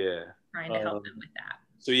 trying to help them with that.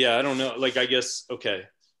 So yeah, I don't know. Like, I guess, okay.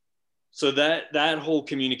 So that whole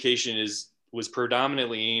communication was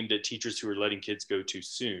predominantly aimed at teachers who are letting kids go too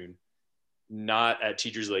soon, not at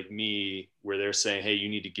teachers like me, where they're saying, hey, you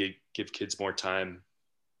need to give kids more time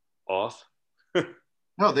off.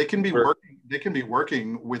 No, they can be working. They can be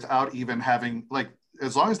working without even having, like,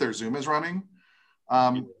 as long as their Zoom is running.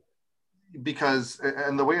 Because,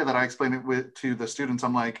 and the way that I explain it to the students,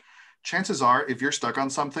 I'm like, chances are, if you're stuck on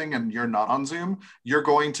something and you're not on Zoom, you're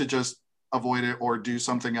going to just avoid it or do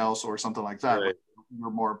something else or something like that. Right.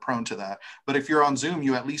 You're more prone to that. But if you're on Zoom,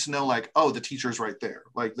 you at least know, like, oh, the teacher's right there.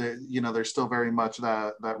 Like, there's still very much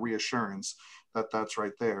that reassurance that that's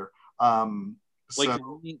right there. Like,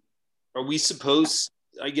 are we supposed,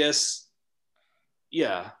 I guess,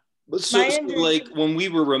 yeah. But so like when we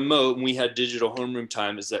were remote and we had digital homeroom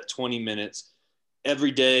time, is that 20 minutes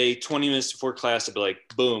every day, 20 minutes before class, I'd be like,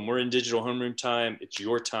 boom, we're in digital homeroom time. It's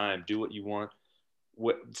your time. Do what you want.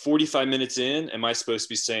 45 minutes in, am I supposed to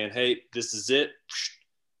be saying, hey, this is it?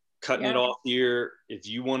 Cutting it off here. If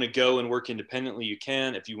you want to go and work independently, you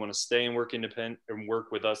can. If you want to stay and work independent and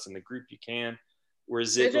work with us in the group, you can. Or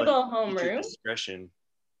is it digital like homeroom discretion?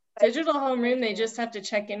 Digital homeroom, they just have to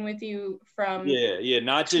check in with you from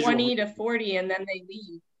not 20 to 40 and then they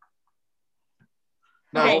leave.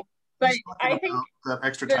 No, okay, but I think that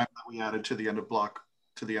extra time that we added to the end of block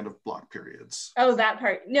periods. Oh, that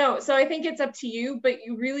part. No, so I think it's up to you, but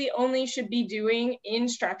you really only should be doing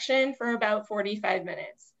instruction for about 45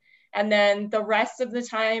 minutes. And then the rest of the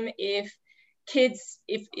time, if kids,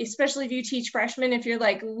 especially if you teach freshmen, if you're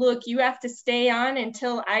like, look, you have to stay on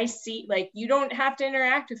until I see, like, you don't have to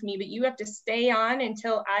interact with me, but you have to stay on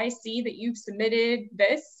until I see that you've submitted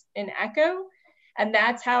this in Echo. And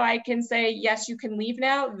that's how I can say, yes, you can leave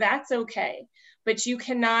now. That's okay. But you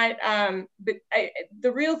cannot,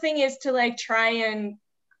 the real thing is to, like, try and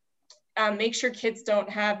make sure kids don't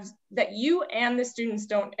have, that you and the students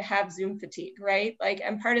don't have Zoom fatigue, right? Like,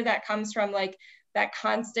 and part of that comes from, like, that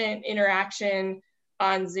constant interaction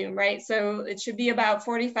on Zoom, right? So it should be about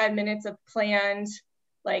 45 minutes of planned,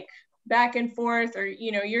 like, back and forth, or,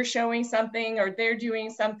 you're showing something or they're doing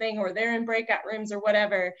something or they're in breakout rooms or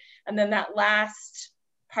whatever. And then that last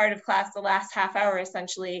part of class, the last half hour,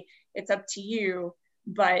 essentially, it's up to you.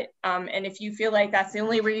 But, and if you feel like that's the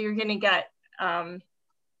only way you're gonna get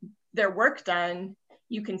their work done,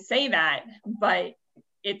 you can say that, but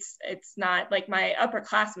it's not like my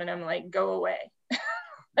upperclassmen, I'm like, go away.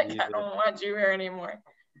 Like, I don't want you here anymore.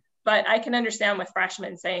 But I can understand with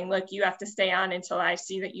freshmen saying, look, you have to stay on until I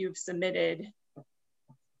see that you've submitted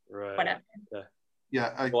whatever.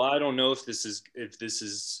 Well, I don't know if this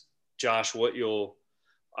is Josh,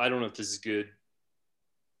 I don't know if this is good.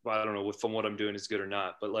 I don't know from what I'm doing is good or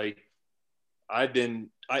not, but, like,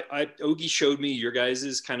 Ogie showed me your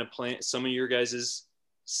guys's kind of plan, some of your guys's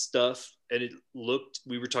stuff, and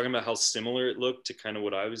we were talking about how similar it looked to kind of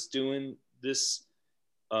what I was doing this,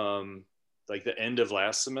 like the end of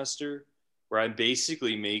last semester, where I'm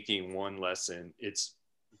basically making one lesson. It's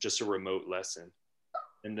just a remote lesson.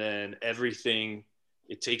 And then everything,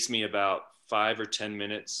 it takes me about 5 or 10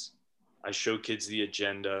 minutes. I show kids the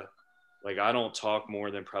agenda. Like, I don't talk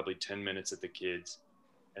more than probably 10 minutes at the kids.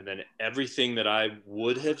 And then everything that I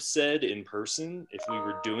would have said in person, if we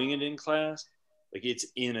were doing it in class, like, it's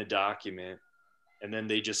in a document, and then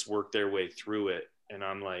they just work their way through it. And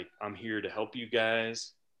I'm like, I'm here to help you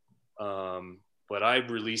guys. But I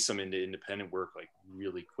release them into independent work, like,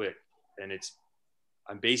 really quick. And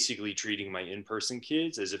I'm basically treating my in-person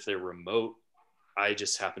kids as if they're remote. I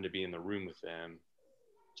just happen to be in the room with them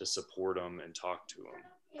to support them and talk to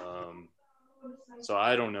them. So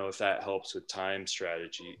I don't know if that helps with time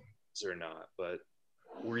strategies or not,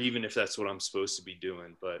 or even if that's what I'm supposed to be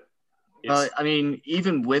doing, but I mean,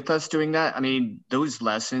 even with us doing that, I mean, those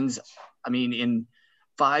lessons, I mean, in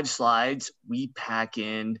 5 slides, we pack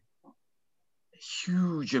in a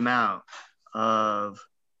huge amount of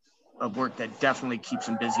work that definitely keeps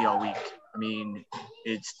them busy all week. I mean,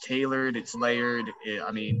 it's tailored, it's layered.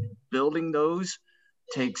 I mean, building those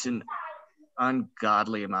takes an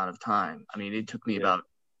ungodly amount of time. I mean, it took me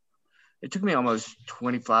almost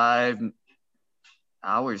 25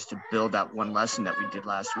 hours to build that one lesson that we did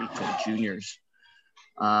last week for the juniors.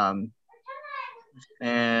 And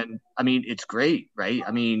I mean, it's great, right?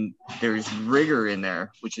 I mean, there's rigor in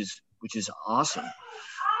there, which is awesome.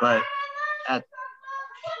 But at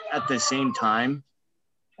the same time,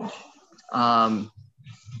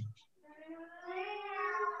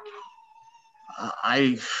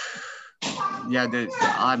 I'm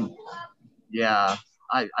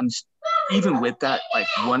even with that, like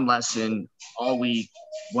one lesson all week,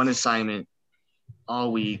 one assignment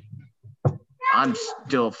all week, I'm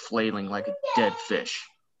still flailing like a dead fish.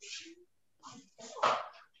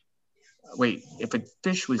 Wait, if a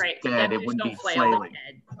fish was dead, it wouldn't be flailing.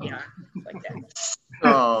 Yeah, like that.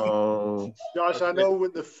 So, Josh, I know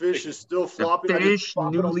when the fish is still flopping. Fish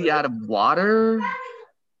newly out of water?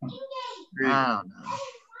 I don't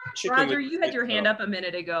know. Roger, you had your hand up a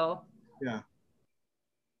minute ago. Yeah.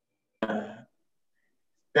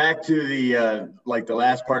 Back to the like the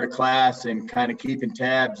last part of class and kind of keeping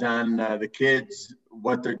tabs on the kids,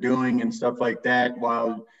 what they're doing and stuff like that,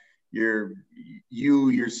 while you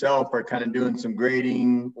yourself are kind of doing some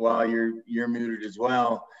grading while you're muted as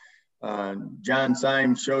well. John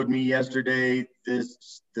Symes showed me yesterday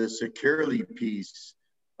the securely piece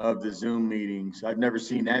of the Zoom meetings. I've never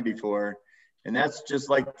seen that before, and that's just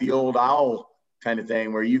like the old OWL kind of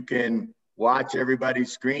thing where you can watch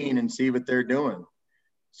everybody's screen and see what they're doing.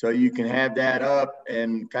 So you can have that up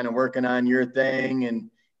and kind of working on your thing and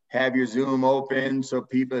have your Zoom open. So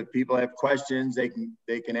if people have questions, they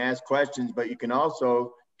can ask questions, but you can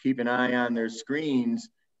also keep an eye on their screens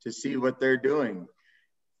to see what they're doing.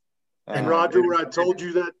 And Roger, where I told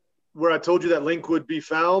you that link would be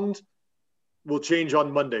found will change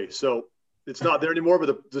on Monday. So it's not there anymore,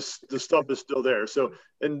 but the stuff is still there. So,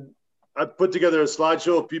 and I put together a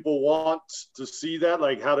slideshow if people want to see that,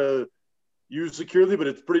 like how to use securely, but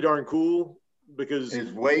it's pretty darn cool because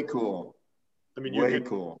it's way cool. I mean,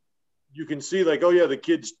 you can see like, oh yeah, the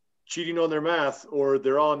kid's cheating on their math, or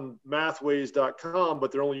they're on mathways.com,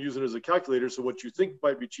 but they're only using it as a calculator. So what you think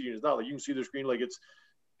might be cheating is not. Like you can see their screen, like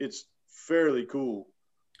it's fairly cool.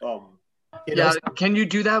 Yeah, can you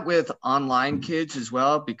do that with online kids as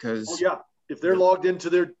well? Because yeah, if they're logged into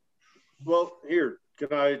their, well, here, can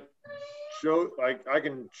I show? I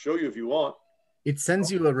can show you if you want. It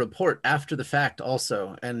sends you a report after the fact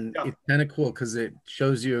also, and it's kind of cool because it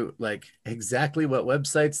shows you like exactly what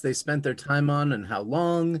websites they spent their time on and how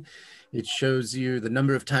long. It shows you the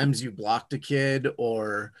number of times you blocked a kid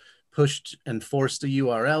or pushed and forced a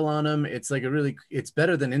URL on them. It's like it's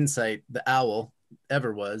better than Insight, the OWL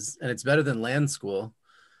ever was, and it's better than Land School.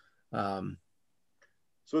 So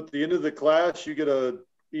at the end of the class, you get a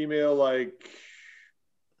email like,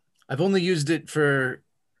 I've only used it for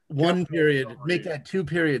one period, make that 2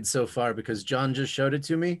 periods so far because John just showed it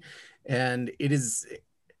to me, and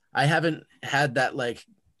I haven't had that like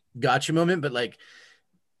gotcha moment, but like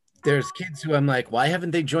there's kids who I'm like, why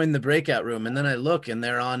haven't they joined the breakout room? And then I look and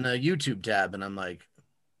they're on a YouTube tab and I'm like.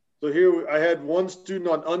 So here I had one student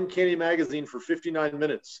on Uncanny Magazine for 59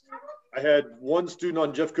 minutes. I had one student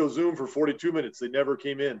on Jeffco Zoom for 42 minutes. They never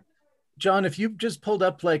came in. John, if you just pulled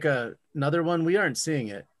up like another one, we aren't seeing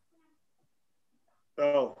it.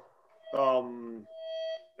 Oh,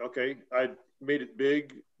 okay. I made it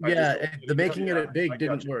big. Yeah, the making it big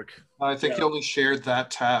didn't work. I think you only shared that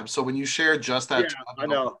tab. So when you share just that tab. I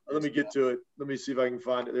know. Let me get to it. Let me see if I can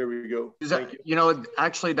find it. There we go. Thank you. You know,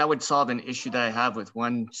 actually that would solve an issue that I have with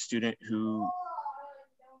one student who.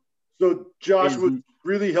 So Josh was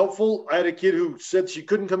really helpful. I had a kid who said she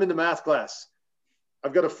couldn't come into math class.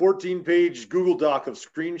 I've got a 14-page Google Doc of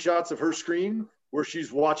screenshots of her screen where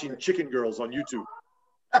she's watching Chicken Girls on YouTube.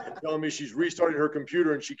 And telling me she's restarting her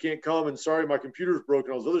computer and she can't come, and sorry, my computer's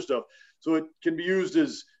broken, all this other stuff. So it can be used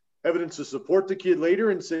as evidence to support the kid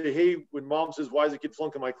later and say, hey, when mom says, why is the kid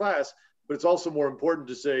flunking my class? But it's also more important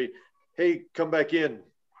to say, hey, come back in.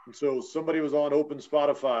 And so somebody was on Open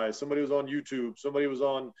Spotify, somebody was on YouTube, somebody was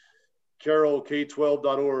on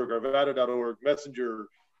carolk12.org, arvada.org, Messenger,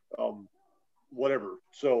 whatever.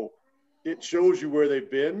 So it shows you where they've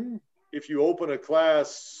been. If you open a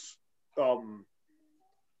class,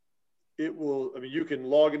 it will, I mean, you can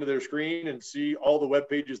log into their screen and see all the web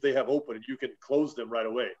pages they have open, and you can close them right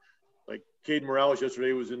away. Like Caden Morales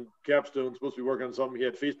yesterday was in Capstone, supposed to be working on something. He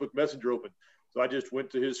had Facebook Messenger open. So I just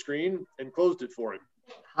went to his screen and closed it for him.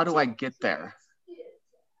 How do I get there?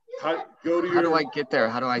 How do I get there?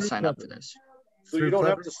 How do I sign up for this? So you don't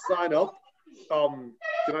have to sign up. Can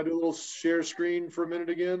I do a little share screen for a minute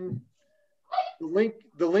again? The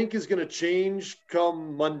link is going to change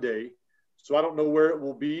come Monday. So I don't know where it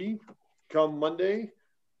will be come Monday.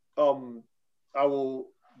 I will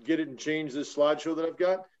get it and change this slideshow that I've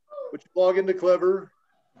got. But you log into Clever,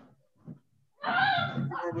 you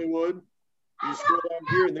normally would. You scroll down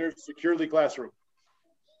here and there's Securely Classroom.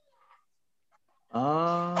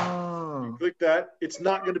 Oh. You click that. It's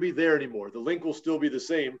not going to be there anymore. The link will still be the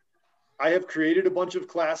same. I have created a bunch of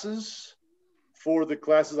classes for the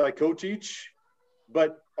classes I co-teach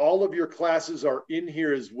but all of your classes are in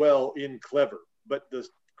here as well in Clever. But the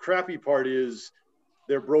crappy part is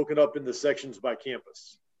they're broken up into sections by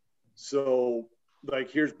campus. So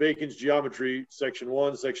like here's Bacon's geometry, section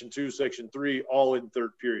 1, section 2, section 3, all in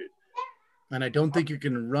third period. And I don't think you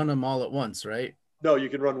can run them all at once, right? No, you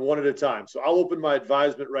can run one at a time. So I'll open my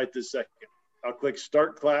advisement right this second. I'll click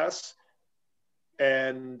start class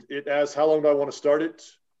and it asks how long do I want to start it?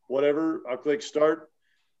 Whatever, I'll click start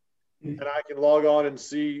and I can log on and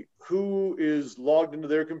see who is logged into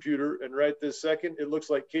their computer. And right this second, it looks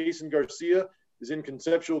like Kaysen Garcia is in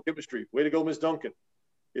conceptual chemistry. Way to go, Ms. Duncan.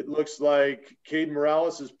 It looks like Caden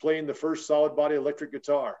Morales is playing the first solid body electric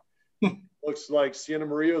guitar. Looks like Sienna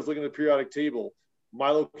Maria is looking at the periodic table.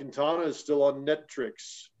 Milo Quintana is still on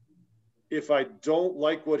Nettrix. If I don't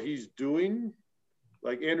like what he's doing,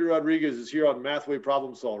 like Andrew Rodriguez is here on Mathway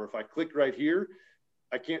Problem Solver. If I click right here,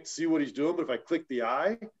 I can't see what he's doing, but if I click the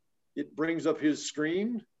eye, it brings up his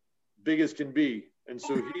screen, big as can be. And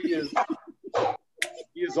so he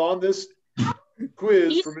is on this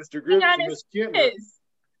quiz for Mr. Gribbs and Ms. Kintner.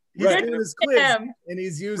 He's doing his quiz and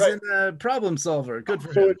he's using a problem solver. Good for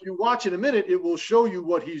him. So if you watch in a minute, it will show you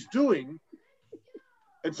what he's doing.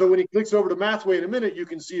 And so when he clicks over to Mathway in a minute, you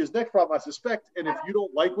can see his next problem, I suspect. And if you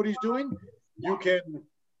don't like what he's doing, you can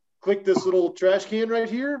click this little trash can right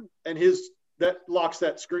here, and that locks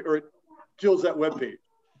that screen, or it kills that web page.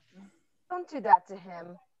 Don't do that to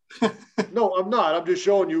him. No, I'm not. I'm just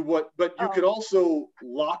showing you what, but you can also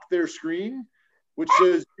lock their screen, which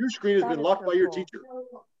says your screen has been locked by your teacher.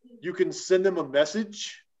 You can send them a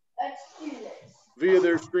message via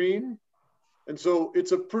their screen. And so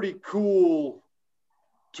it's a pretty cool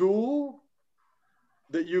tool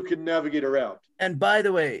that you can navigate around. And by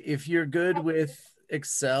the way, if you're good with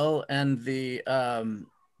Excel and the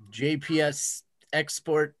JPS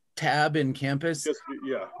export tab in Campus,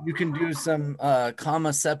 yeah, you can do some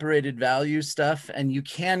comma separated value stuff, and you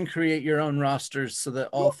can create your own rosters so that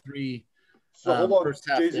all three first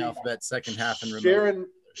half of the alphabet, second half, and remote.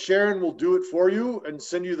 Sharon will do it for you and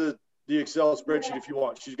send you the Excel spreadsheet if you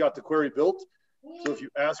want. She's got the query built. So if you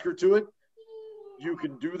ask her to it, you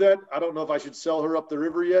can do that. I don't know if I should sell her up the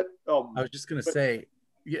river yet. I was just going to say,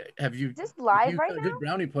 have you just live right now? Good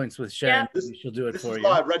brownie points with Sharon. Yeah. She'll do it for you.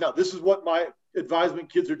 Live right now. This is what my advisement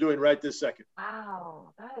kids are doing right this second.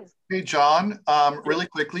 Wow, that is. Hey, John, really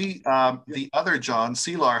quickly, the other John,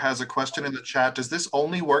 Selar, has a question in the chat. Does this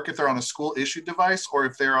only work if they're on a school issued device, or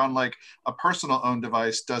if they're on like a personal owned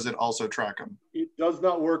device, does it also track them? It does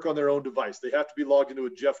not work on their own device. They have to be logged into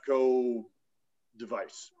a Jeffco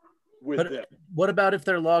device with them. What about if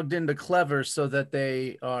they're logged into Clever so that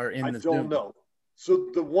they are in the Zoom? I don't know. So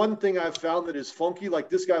the one thing I've found that is funky, like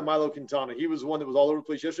this guy, Milo Quintana, he was the one that was all over the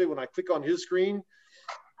place yesterday. When I click on his screen,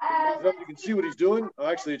 you can see what he's doing. Oh,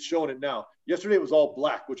 actually, it's showing it now. Yesterday, it was all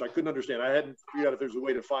black, which I couldn't understand. I hadn't figured out if there's a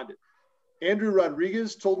way to find it. Andrew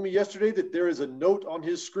Rodriguez told me yesterday that there is a note on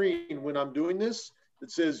his screen when I'm doing this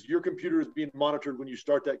that says your computer is being monitored when you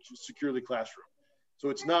start that Securely Classroom. So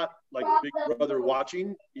it's not like Big Brother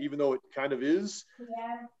watching, even though it kind of is.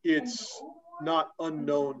 It's not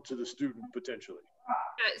unknown to the student potentially.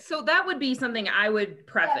 So that would be something I would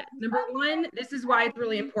preface. Number one, this is why it's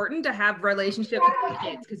really important to have relationships with your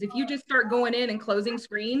kids, because if you just start going in and closing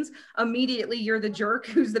screens, immediately you're the jerk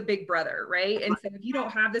who's the big brother, right? And so if you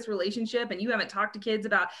don't have this relationship and you haven't talked to kids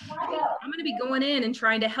about, hey, I'm going to be going in and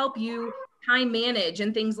trying to help you time manage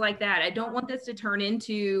and things like that. I don't want this to turn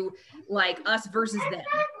into like us versus them,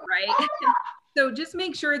 right? So just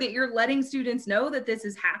make sure that you're letting students know that this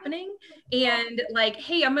is happening, and like,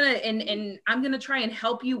 hey, I'm gonna try and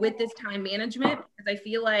help you with this time management, because I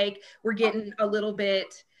feel like we're getting a little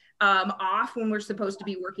bit off when we're supposed to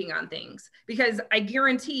be working on things. Because I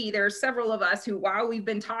guarantee there are several of us who, while we've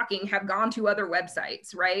been talking, have gone to other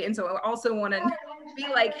websites, right? And so I also want to be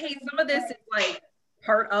like, hey, some of this is like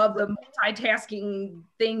part of the multitasking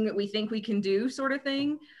thing that we think we can do, sort of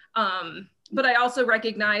thing. But I also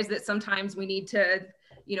recognize that sometimes we need to,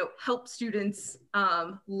 help students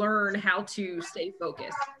learn how to stay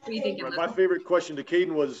focused. What do you think? My favorite question to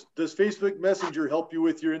Caden was, does Facebook Messenger help you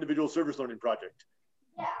with your individual service learning project?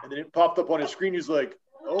 And then it popped up on his screen. He's like,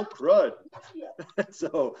 oh, crud.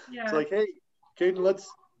 So it's like, hey, Caden, let's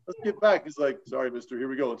get back. He's like, sorry, mister, here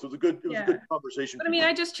we go. And so it was a good conversation. But I mean,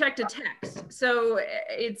 I just checked a text. So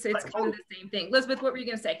it's kind of the same thing. Elizabeth, what were you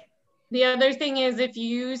going to say? The other thing is, if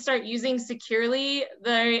you start using Securely,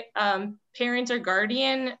 the parent or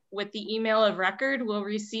guardian with the email of record will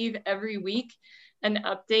receive every week an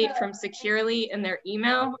update from Securely in their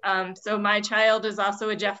email. So my child is also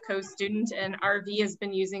a Jeffco student, and RV has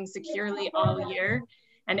been using Securely all year.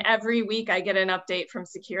 And every week I get an update from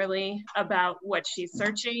Securely about what she's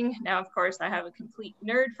searching. Now, of course, I have a complete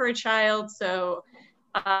nerd for a child. So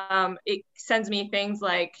it sends me things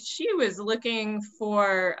like she was looking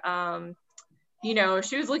for,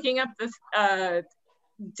 she was looking up the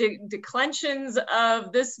declensions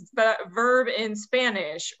of this verb in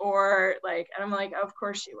Spanish, or like, and I'm like, of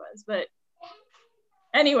course she was. But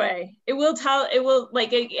anyway,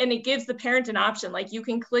 and it gives the parent an option. Like, you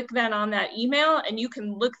can click then on that email and you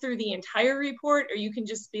can look through the entire report, or you can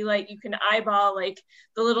just be like, you can eyeball like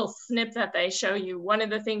the little snip that they show you. One of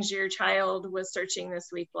the things your child was searching this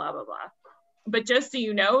week, blah, blah, blah. But just so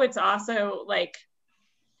you know, it's also like,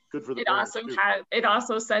 good for the it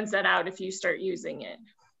also sends that out if you start using it.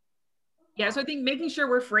 Yeah, so I think making sure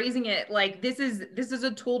we're phrasing it like this is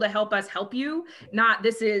a tool to help us help you, not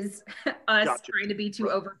this is us trying to be too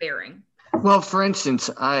overbearing. Well, for instance,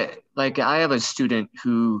 I have a student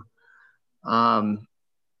who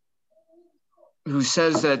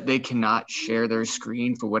says that they cannot share their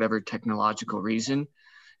screen for whatever technological reason.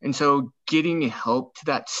 And so getting help to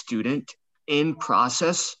that student in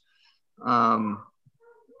process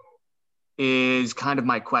is kind of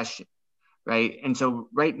my question. Right. And so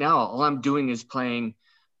right now, all I'm doing is playing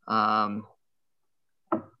that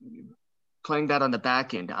on the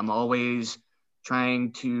back end. I'm always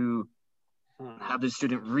trying to have the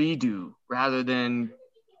student redo rather than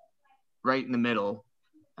right in the middle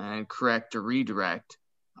and correct or redirect.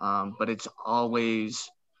 But it's always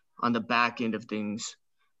on the back end of things.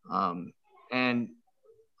 And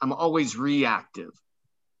I'm always reactive.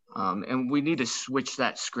 And we need to switch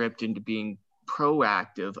that script into being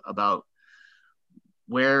proactive about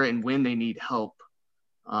where and when they need help,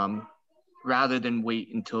 rather than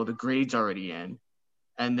wait until the grade's already in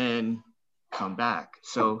and then come back.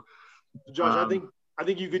 So Josh, I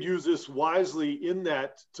think you could use this wisely in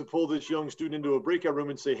that to pull this young student into a breakout room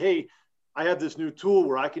and say, hey, I have this new tool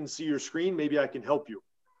where I can see your screen. Maybe I can help you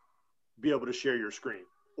be able to share your screen,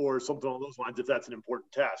 or something along those lines if that's an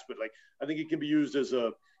important task. But like, I think it can be used as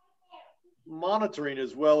a monitoring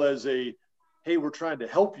as well as a, hey, we're trying to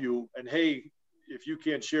help you, and hey, if you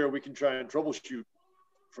can't share, we can try and troubleshoot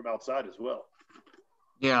from outside as well.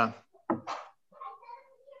 Yeah.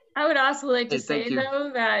 I would also like to say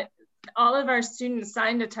though that all of our students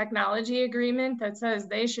signed a technology agreement that says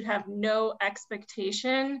they should have no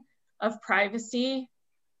expectation of privacy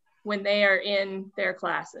when they are in their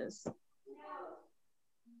classes.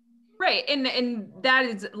 Right, and that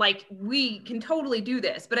is like, we can totally do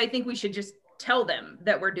this, but I think we should just tell them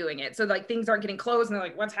that we're doing it. So like things aren't getting closed and they're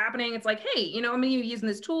like, what's happening? It's like, hey, I'm gonna be using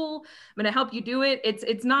this tool. I'm gonna help you do it.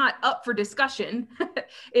 It's not up for discussion.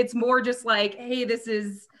 It's more just like, hey, this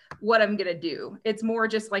is what I'm gonna do. It's more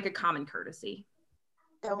just like a common courtesy.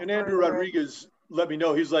 And Andrew Rodriguez let me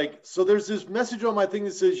know. He's like, so there's this message on my thing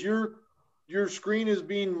that says your screen is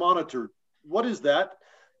being monitored. What is that?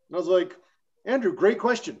 And I was like, Andrew, great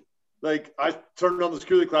question. Like, I turned on the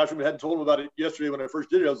Securely Classroom and hadn't told him about it yesterday when I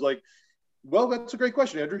first did it. I was like, well, that's a great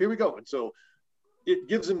question, Andrew. Here we go. And so it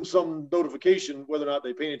gives them some notification. Whether or not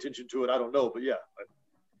they pay attention to it, I don't know. But yeah.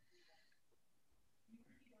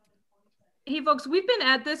 Hey, folks, we've been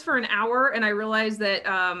at this for an hour, and I realize that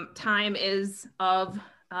time is of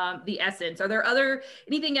the essence. Are there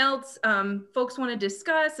anything else folks want to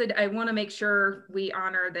discuss? I want to make sure we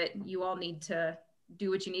honor that you all need to do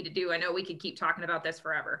what you need to do. I know we could keep talking about this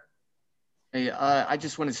forever. Hey, I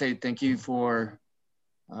just want to say thank you for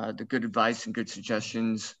the good advice and good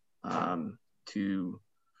suggestions to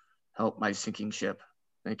help my sinking ship.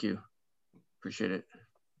 Thank you. Appreciate it.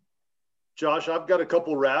 Josh, I've got a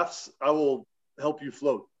couple rafts. I will help you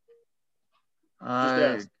float.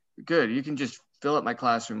 Good. You can just fill up my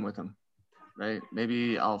classroom with them, right?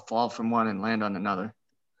 Maybe I'll fall from one and land on another.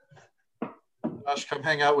 Josh, come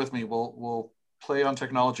hang out with me. We'll play on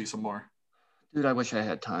technology some more. Dude, I wish I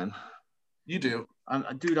had time. You do.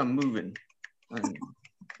 Dude, I'm moving. Dude,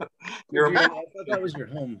 I thought that was your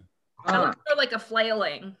home. I look for like a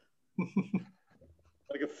flailing.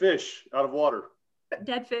 Like a fish out of water.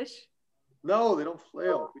 Dead fish? No, they don't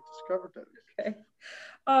flail. We discovered that. Okay.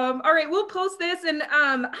 All right, we'll post this, and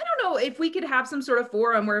I don't know if we could have some sort of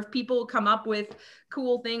forum where if people come up with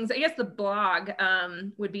cool things, I guess the blog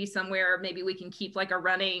would be somewhere maybe we can keep like a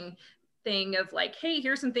running thing of like, hey,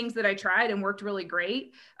 here's some things that I tried and worked really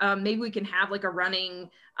great. Maybe we can have like a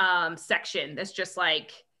running section that's just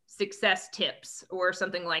like success tips or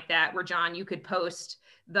something like that, where John, you could post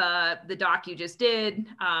the doc you just did,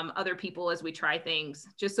 other people as we try things,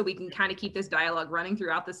 just so we can kind of keep this dialogue running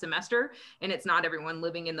throughout the semester, and it's not everyone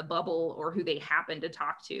living in the bubble or who they happen to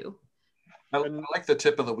talk to. I like the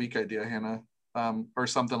tip of the week idea, Hannah. or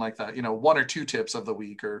something like that, you know, 1 or 2 tips of the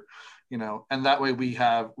week, or, you know, and that way we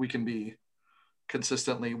can be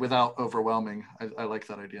consistently without overwhelming. I like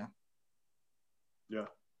that idea. Yeah.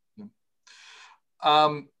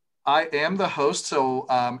 I am the host, so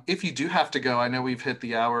if you do have to go, I know we've hit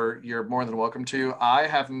the hour, you're more than welcome to. I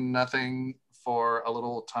have nothing for a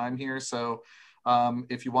little time here, so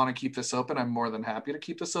if you want to keep this open, I'm more than happy to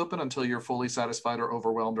keep this open until you're fully satisfied or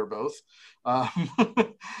overwhelmed or both.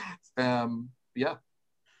 Yeah.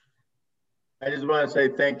 I just want to say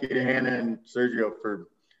thank you to Hannah and Sergio for,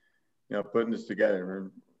 you know, putting this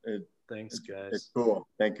together. Thanks, guys. It's cool.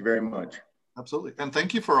 Thank you very much. Absolutely, and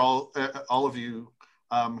thank you for all of you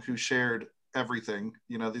who shared everything.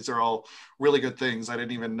 You know, these are all really good things. I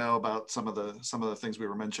didn't even know about some of the things we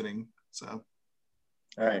were mentioning. So,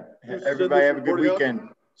 all right, everybody have a good weekend.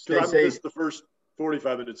 Stay safe. I missed the first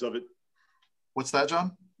 45 minutes of it. What's that,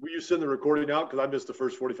 John? Will you send the recording out? Because I missed the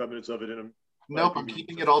first 45 minutes of it. Nope, I'm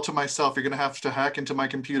keeping it all to myself. You're going to have to hack into my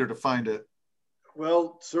computer to find it.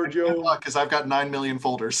 Well, Sergio, because I've got 9 million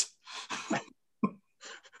folders.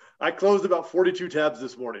 I closed about 42 tabs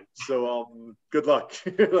this morning, so good luck.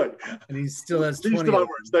 And he still has 20.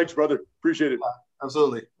 Thanks, brother. Appreciate it.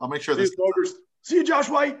 Absolutely. I'll make sure this. See you, Josh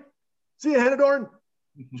White. See you, Hannah Dorn.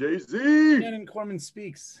 Jay-Z. Shannon Corman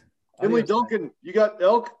speaks. Emily Duncan, you got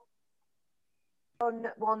elk? Oh, no,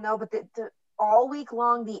 well, no, but all week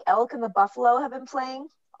long, the elk and the buffalo have been playing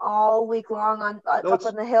all week long up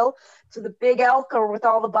on the hill. So the big elk are with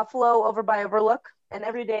all the buffalo over by Overlook, and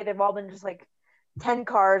every day they've all been just like 10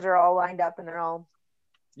 cars are all lined up, and they're all.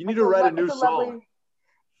 You need to write a new song.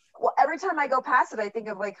 Well, every time I go past it, I think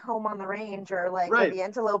of like Home on the Range or like the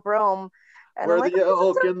Antelope Roam. And where like, the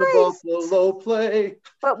elk and the buffalo play.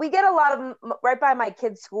 But we get a lot of them right by my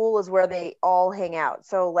kids' school is where they all hang out.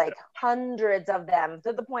 So like hundreds of them,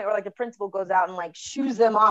 to the point where like the principal goes out and like shoos them off.